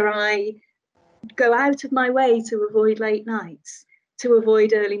 Whether I go out of my way to avoid late nights, to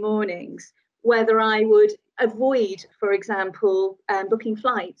avoid early mornings, whether I would avoid, for example, booking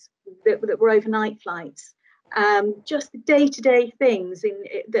flights that were overnight flights, just the day-to-day things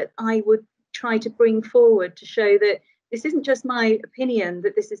that I would try to bring forward to show that this isn't just my opinion,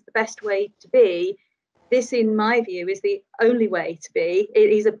 that this is the best way to be. This, in my view, is the only way to be. It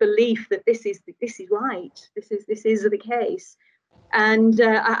is a belief that this is right. This is the case. And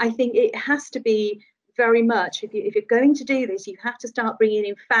I think it has to be very much, if you're going to do this, you have to start bringing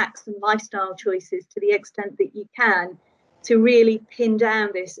in facts and lifestyle choices to the extent that you can to really pin down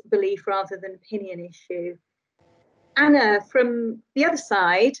this belief rather than opinion issue. Anna, from the other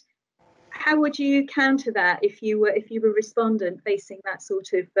side, how would you counter that if you were a respondent facing that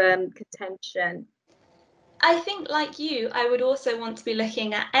sort of contention? I think, like you, I would also want to be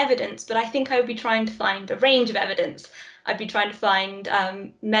looking at evidence, but I think I would be trying to find a range of evidence. I'd be trying to find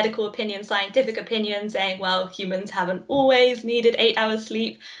medical opinion, scientific opinion, saying, well, humans haven't always needed 8 hours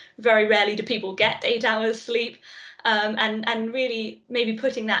sleep. Very rarely do people get 8 hours sleep. And really maybe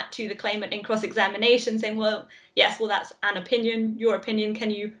putting that to the claimant in cross-examination, saying, well, yes, well, that's an opinion, your opinion. Can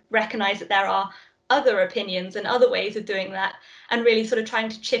you recognise that there are other opinions and other ways of doing that, and really sort of trying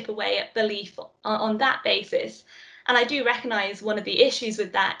to chip away at belief on that basis. And I do recognise one of the issues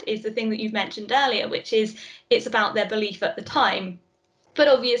with that is the thing that you've mentioned earlier, which is it's about their belief at the time. But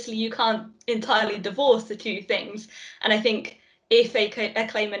obviously you can't entirely divorce the two things. And I think if a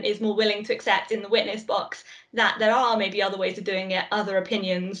claimant is more willing to accept in the witness box that there are maybe other ways of doing it, other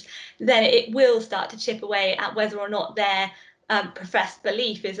opinions, then it will start to chip away at whether or not their professed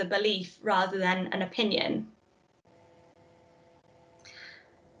belief is a belief rather than an opinion.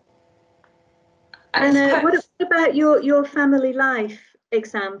 And what about your family life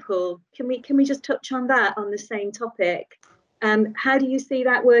example? Can we just touch on that on the same topic? How do you see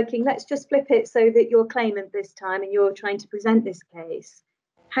that working? Let's just flip it so that you're claimant this time and you're trying to present this case.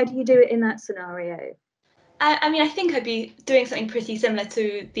 How do you do it in that scenario? I mean, I think I'd be doing something pretty similar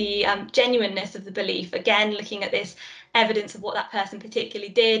to the genuineness of the belief. Again, looking at this evidence of what that person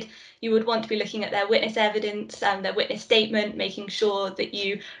particularly did. You would want to be looking at their witness evidence, their witness statement, making sure that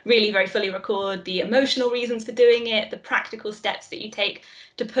you really very fully record the emotional reasons for doing it, the practical steps that you take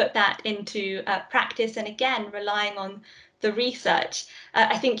to put that into practice, and again, relying on the research.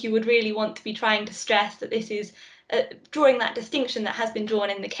 I think you would really want to be trying to stress that this is drawing that distinction that has been drawn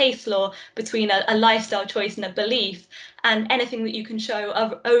in the case law between a lifestyle choice and a belief, and anything that you can show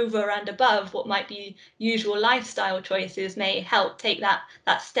over and above what might be usual lifestyle choices may help take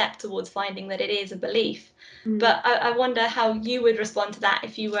that step towards finding that it is a belief. But I wonder how you would respond to that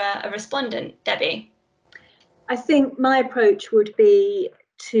if you were a respondent, Debbie. I think my approach would be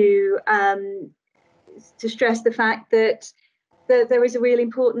to stress the fact that there is a real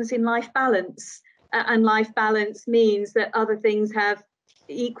importance in life balance. And life balance means that other things have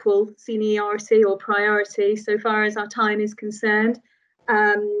equal seniority or priority so far as our time is concerned.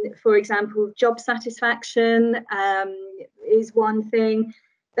 For example, job satisfaction is one thing.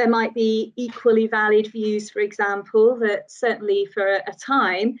 There might be equally valid views, for example, that certainly for a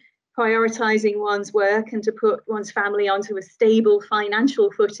time, prioritizing one's work and to put one's family onto a stable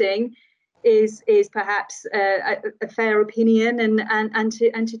financial footing is perhaps a fair opinion, and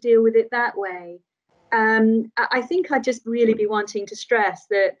to deal with it that way. I think I'd just really be wanting to stress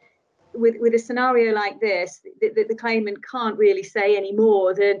that with a scenario like this, the claimant can't really say any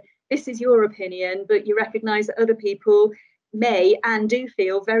more than this is your opinion, but you recognise that other people may and do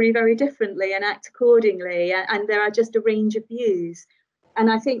feel very, very differently and act accordingly, and there are just a range of views.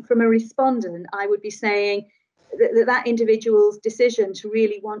 And I think from a respondent, I would be saying that individual's decision to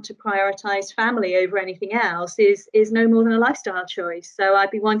really want to prioritise family over anything else is no more than a lifestyle choice. So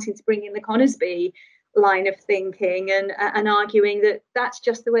I'd be wanting to bring in the Conisbee line of thinking and arguing that that's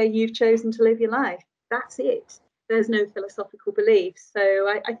just the way you've chosen to live your life. That's it. There's no philosophical belief.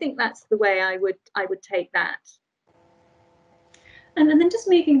 So I think that's the way I would take that. And then just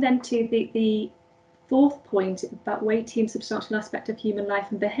moving then to the fourth point about weighty and substantial aspect of human life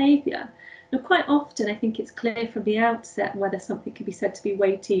and behaviour. Now, quite often I think it's clear from the outset whether something can be said to be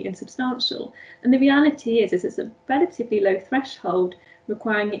weighty and substantial. And the reality is it's a relatively low threshold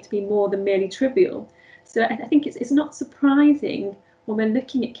requiring it to be more than merely trivial. So I think it's not surprising when we're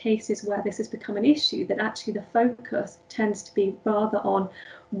looking at cases where this has become an issue that actually the focus tends to be rather on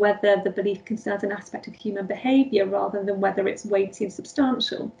whether the belief concerns an aspect of human behaviour rather than whether it's weighty and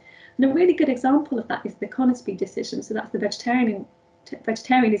substantial. And a really good example of that is the Conisbee decision. So that's the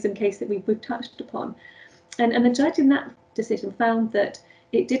vegetarianism case that we've touched upon. And the judge in that decision found that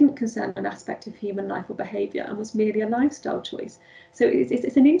it didn't concern an aspect of human life or behaviour and was merely a lifestyle choice. So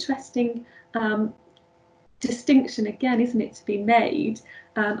it's an interesting distinction again, isn't it, to be made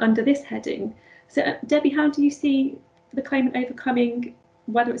under this heading. So Debbie, how do you see the claimant overcoming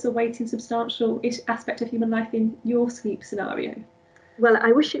whether it's a weighty and substantial aspect of human life in your sleep scenario? Well,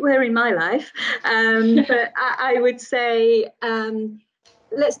 I wish it were in my life, but I would say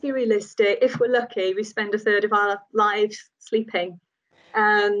let's be realistic. If we're lucky, we spend a third of our lives sleeping.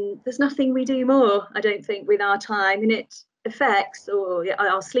 There's nothing we do more, I don't think, with our time, and it affects or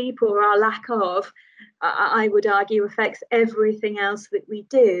our sleep or our lack of, I would argue, affects everything else that we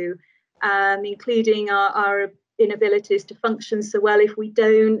do, including our inabilities to function so well if we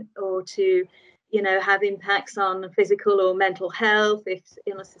don't, or to have impacts on physical or mental health if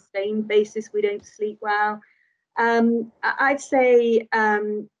on a sustained basis we don't sleep well. I'd say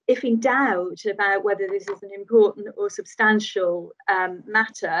if in doubt about whether this is an important or substantial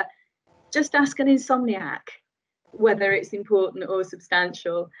matter, just ask an insomniac whether it's important or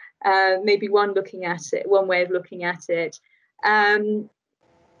substantial. Maybe one way of looking at it.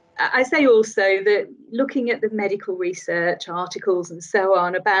 I say also that looking at the medical research articles and so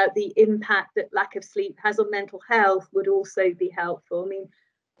on about the impact that lack of sleep has on mental health would also be helpful. I mean,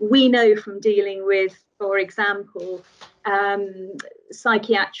 we know from dealing with, for example,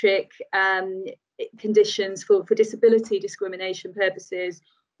 psychiatric conditions for disability discrimination purposes,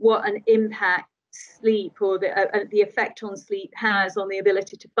 what an impact sleep or the effect on sleep has on the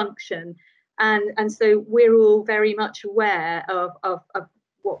ability to function. And so we're all very much aware of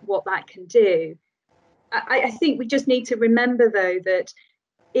what that can do. I think we just need to remember, though, that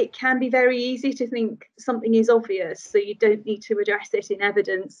it can be very easy to think something is obvious, so you don't need to address it in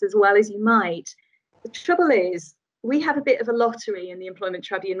evidence as well as you might. The trouble is, we have a bit of a lottery in the Employment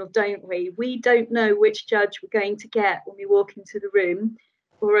Tribunal, don't we? We don't know which judge we're going to get when we walk into the room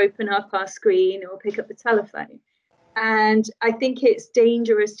or open up our screen or pick up the telephone. And I think it's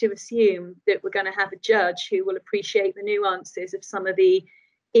dangerous to assume that we're going to have a judge who will appreciate the nuances of some of the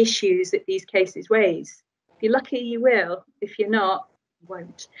issues that these cases raise. If you're lucky, you will. If you're not, you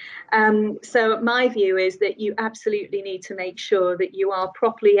won't. So my view is that you absolutely need to make sure that you are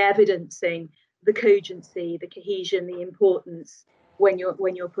properly evidencing the cogency, the cohesion, the importance when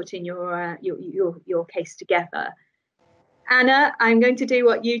you're putting your case together. Anna, I'm going to do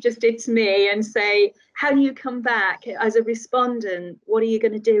what you just did to me and say, how do you come back as a respondent? What are you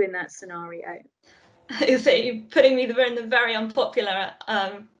going to do in that scenario? So you're putting me in the very unpopular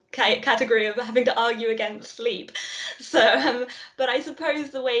category of having to argue against sleep. So, but I suppose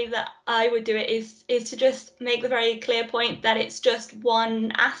the way that I would do it is to just make the very clear point that it's just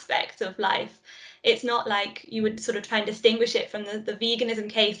one aspect of life. It's not like you would sort of try and distinguish it from the veganism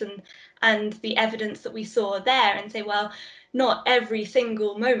case and the evidence that we saw there and say, well, not every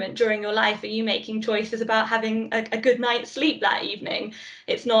single moment during your life are you making choices about having a good night's sleep that evening.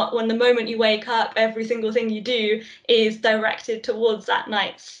 It's not when the moment you wake up, every single thing you do is directed towards that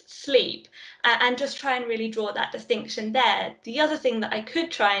night's sleep. And just try and really draw that distinction there. The other thing that I could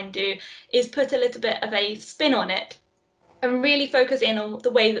try and do is put a little bit of a spin on it and really focus in on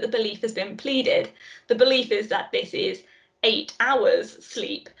the way that the belief has been pleaded. The belief is that this is 8 hours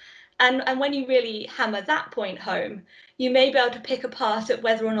sleep. And when you really hammer that point home, you may be able to pick apart at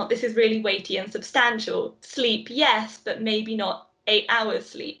whether or not this is really weighty and substantial. Sleep, yes, but maybe not 8 hours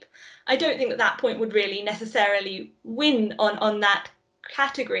sleep. I don't think that point would really necessarily win on that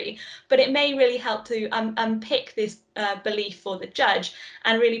category, but it may really help to unpick this belief for the judge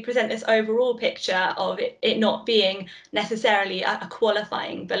and really present this overall picture of it not being necessarily a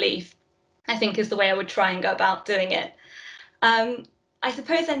qualifying belief, I think is the way I would try and go about doing it. I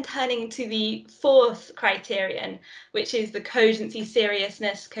suppose then turning to the fourth criterion, which is the cogency,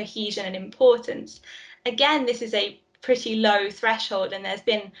 seriousness, cohesion and importance. Again, this is a pretty low threshold and there's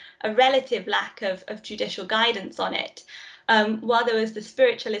been a relative lack of judicial guidance on it. While there was the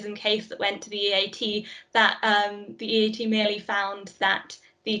spiritualism case that went to the EAT, that the EAT merely found that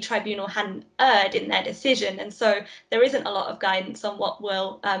the tribunal hadn't erred in their decision, and so there isn't a lot of guidance on what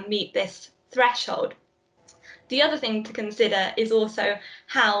will meet this threshold. The other thing to consider is also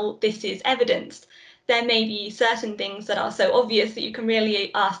how this is evidenced. There may be certain things that are so obvious that you can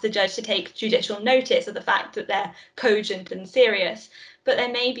really ask the judge to take judicial notice of the fact that they're cogent and serious, but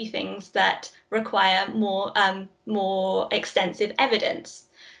there may be things that require more extensive evidence.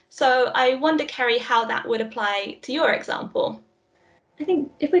 So I wonder, Kerry, how that would apply to your example. I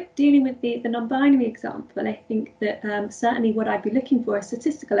think if we're dealing with the non-binary example, I think that certainly what I'd be looking for is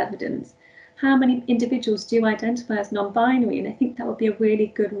statistical evidence. How many individuals do identify as non-binary? And I think that would be a really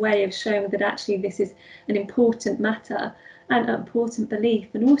good way of showing that actually this is an important matter and an important belief.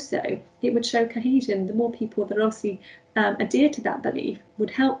 And also it would show cohesion. The more people that obviously adhere to that belief would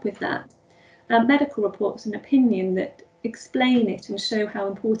help with that. Medical reports and opinion that explain it and show how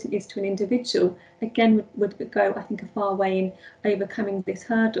important it is to an individual, again, would go, I think, a far way in overcoming this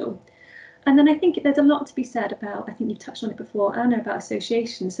hurdle. And then I think there's a lot to be said about, I think you've touched on it before, Anna, about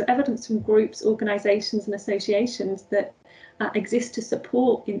associations. So evidence from groups, organisations and associations that exist to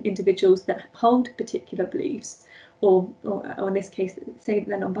support individuals that hold particular beliefs, or in this case, say that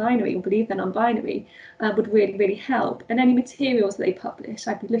they're non-binary or believe they're non-binary, would really, really help. And any materials that they publish,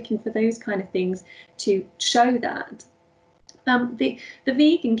 I'd be looking for those kind of things to show that. The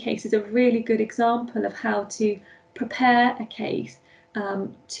vegan case is a really good example of how to prepare a case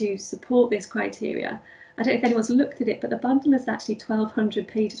to support this criteria. I don't know if anyone's looked at it, but the bundle is actually 1,200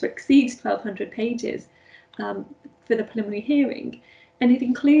 pages, or exceeds 1,200 pages for the preliminary hearing. And it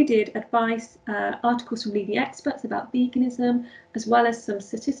included advice, articles from leading experts about veganism, as well as some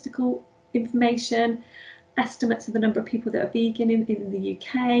statistical information, estimates of the number of people that are vegan in the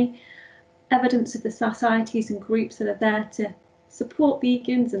UK, evidence of the societies and groups that are there to support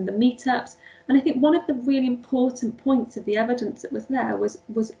vegans and the meetups. And I think one of the really important points of the evidence that was there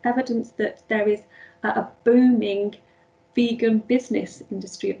was evidence that there is a booming vegan business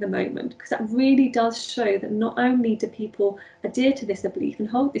industry at the moment, because that really does show that not only do people adhere to this belief and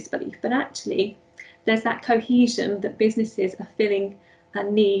hold this belief, but actually there's that cohesion that businesses are feeling a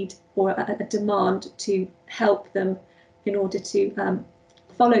need or a demand to help them in order to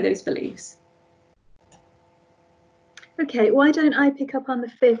follow those beliefs. Okay, why don't I pick up on the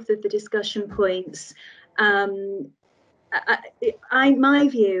fifth of the discussion points? My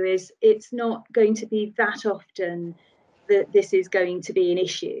view is it's not going to be that often that this is going to be an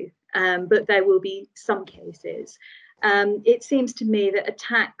issue, but there will be some cases. It seems to me that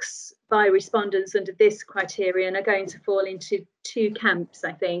attacks by respondents under this criterion are going to fall into two camps,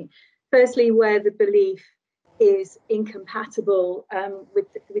 I think. Firstly, where the belief is incompatible with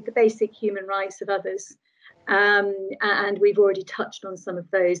the basic human rights of others. And we've already touched on some of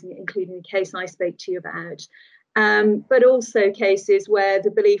those, including the case I spoke to you about. But also cases where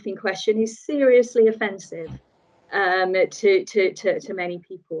the belief in question is seriously offensive to many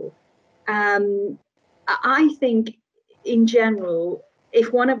people. I think, in general,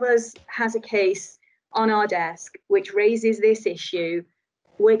 if one of us has a case on our desk which raises this issue,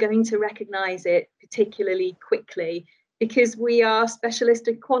 we're going to recognise it particularly quickly, because we are specialist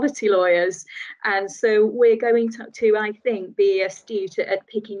equality lawyers. And so we're going to, I think, be astute at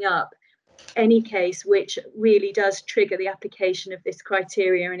picking up any case which really does trigger the application of this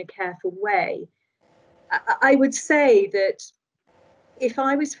criteria in a careful way. I would say that if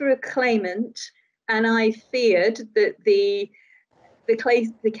I was for a claimant and I feared that the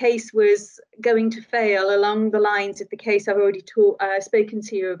case was going to fail along the lines of the case I've already spoken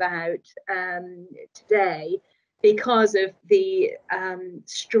to you about today, because of the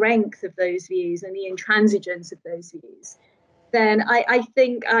strength of those views and the intransigence of those views, then I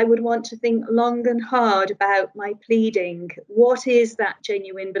think I would want to think long and hard about my pleading. What is that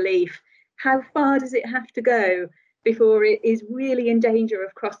genuine belief? How far does it have to go before it is really in danger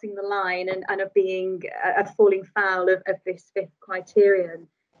of crossing the line and of being falling foul of this fifth criterion?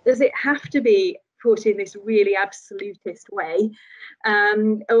 Does it have to be put in this really absolutist way,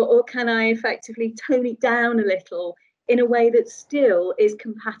 or can I effectively tone it down a little in a way that still is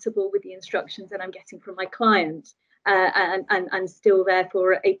compatible with the instructions that I'm getting from my client, and still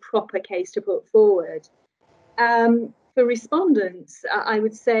therefore a proper case to put forward? For respondents, I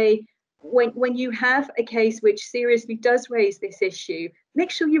would say when you have a case which seriously does raise this issue, make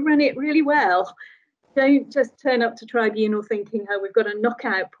sure you run it really well. Don't just turn up to tribunal thinking, oh, we've got a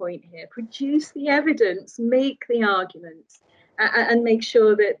knockout point here. Produce the evidence, make the arguments, and make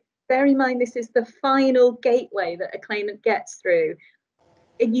sure that, bear in mind, this is the final gateway that a claimant gets through.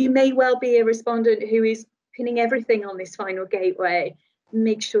 You may well be a respondent who is pinning everything on this final gateway.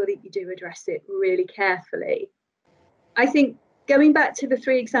 Make sure that you do address it really carefully. I think, going back to the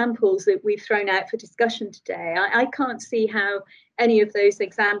 3 examples that we've thrown out for discussion today, I can't see how any of those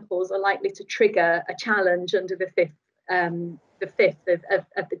examples are likely to trigger a challenge under the fifth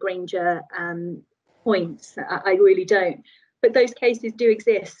of the Granger points. I really don't. But those cases do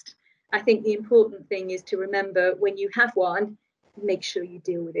exist. I think the important thing is to remember, when you have one, make sure you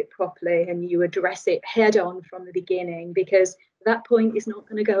deal with it properly and you address it head on from the beginning, because that point is not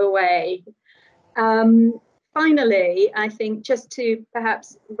going to go away. Finally, I think, just to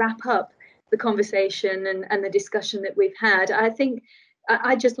perhaps wrap up the conversation and the discussion that we've had, I think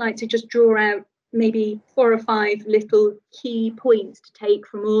I'd just like to just draw out maybe 4 or 5 little key points to take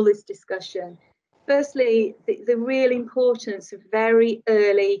from all this discussion. Firstly, the real importance of very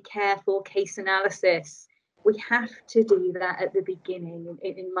early, careful case analysis. We have to do that at the beginning,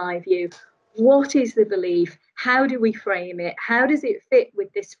 in my view. What is the belief? How do we frame it? How does it fit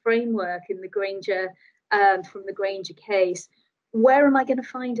with this framework in the Granger, from the Granger case? Where am I going to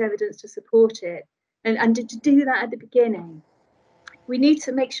find evidence to support it? And to do that at the beginning. We need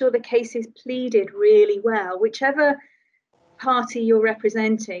to make sure the case is pleaded really well. Whichever party you're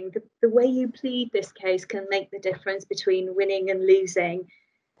representing, the way you plead this case can make the difference between winning and losing.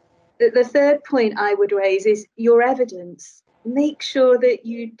 The third point I would raise is your evidence. Make sure that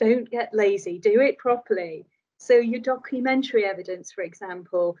you don't get lazy, do it properly. So your documentary evidence, for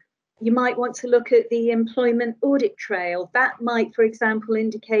example, you might want to look at the employment audit trail. That might, for example,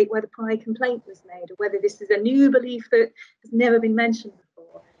 indicate whether prior complaint was made, or whether this is a new belief that has never been mentioned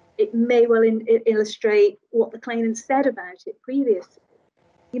before. It may well illustrate what the claimant said about it previously.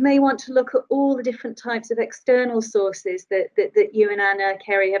 You may want to look at all the different types of external sources that you and Anna,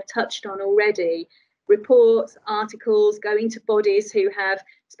 Kerry, have touched on already. Reports, articles, going to bodies who have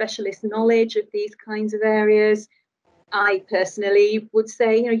specialist knowledge of these kinds of areas. I personally would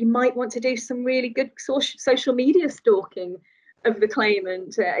say, you might want to do some really good social media stalking of the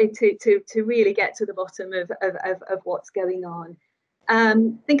claimant to really get to the bottom of what's going on.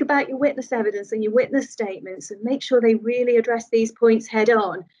 Think about your witness evidence and your witness statements, and make sure they really address these points head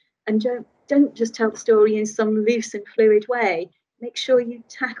on, and don't just tell the story in some loose and fluid way. Make sure you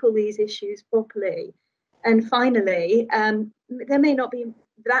tackle these issues properly. And finally, there may not be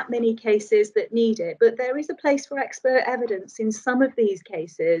that many cases that need it, but there is a place for expert evidence in some of these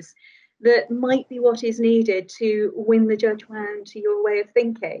cases that might be what is needed to win the judge round to your way of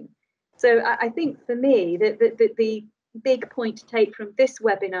thinking. So I think, for me, that the big point to take from this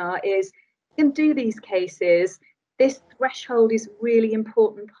webinar is, you can do these cases. This threshold is a really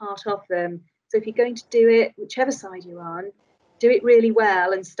important part of them. So if you're going to do it, whichever side you're on, do it really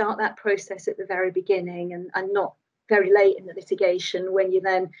well and start that process at the very beginning, and not very late in the litigation when you're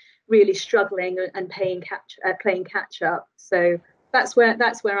then really struggling and playing catch up. So that's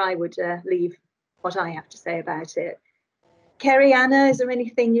where I would leave what I have to say about it. Kerry, Anna, is there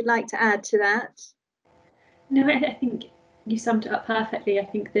anything you'd like to add to that? No, I think you summed it up perfectly. I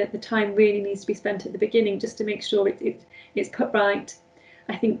think that the time really needs to be spent at the beginning, just to make sure it's put right.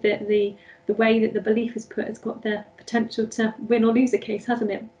 I think that the way that the belief is put has got the potential to win or lose a case,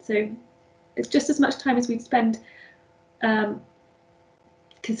 hasn't it? So it's just as much time as we'd spend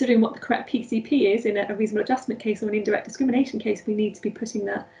considering what the correct PCP is in a reasonable adjustment case or an indirect discrimination case. We need to be putting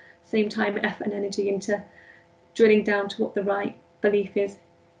that same time, effort and energy into drilling down to what the right belief is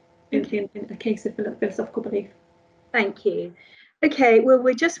in a case of philosophical belief. Thank you. Okay, well,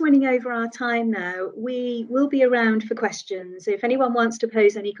 we're just running over our time now. We will be around for questions. If anyone wants to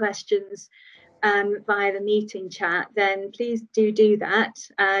pose any questions via the meeting chat, then please do that.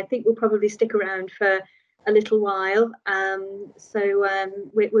 I think we'll probably stick around for a little while.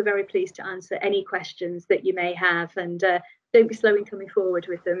 We're very pleased to answer any questions that you may have, and don't be slow in coming forward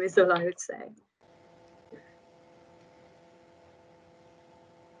with them, is all I would say.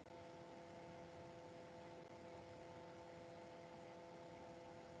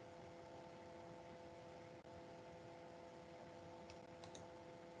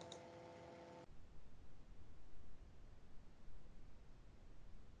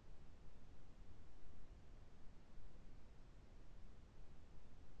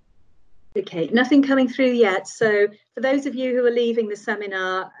 Okay, nothing coming through yet. So for those of you who are leaving the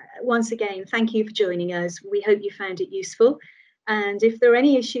seminar, once again, thank you for joining us. We hope you found it useful. And if there are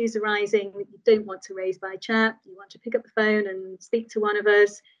any issues arising that you don't want to raise by chat, you want to pick up the phone and speak to one of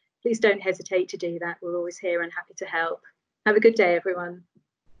us, please don't hesitate to do that. We're always here and happy to help. Have a good day, everyone.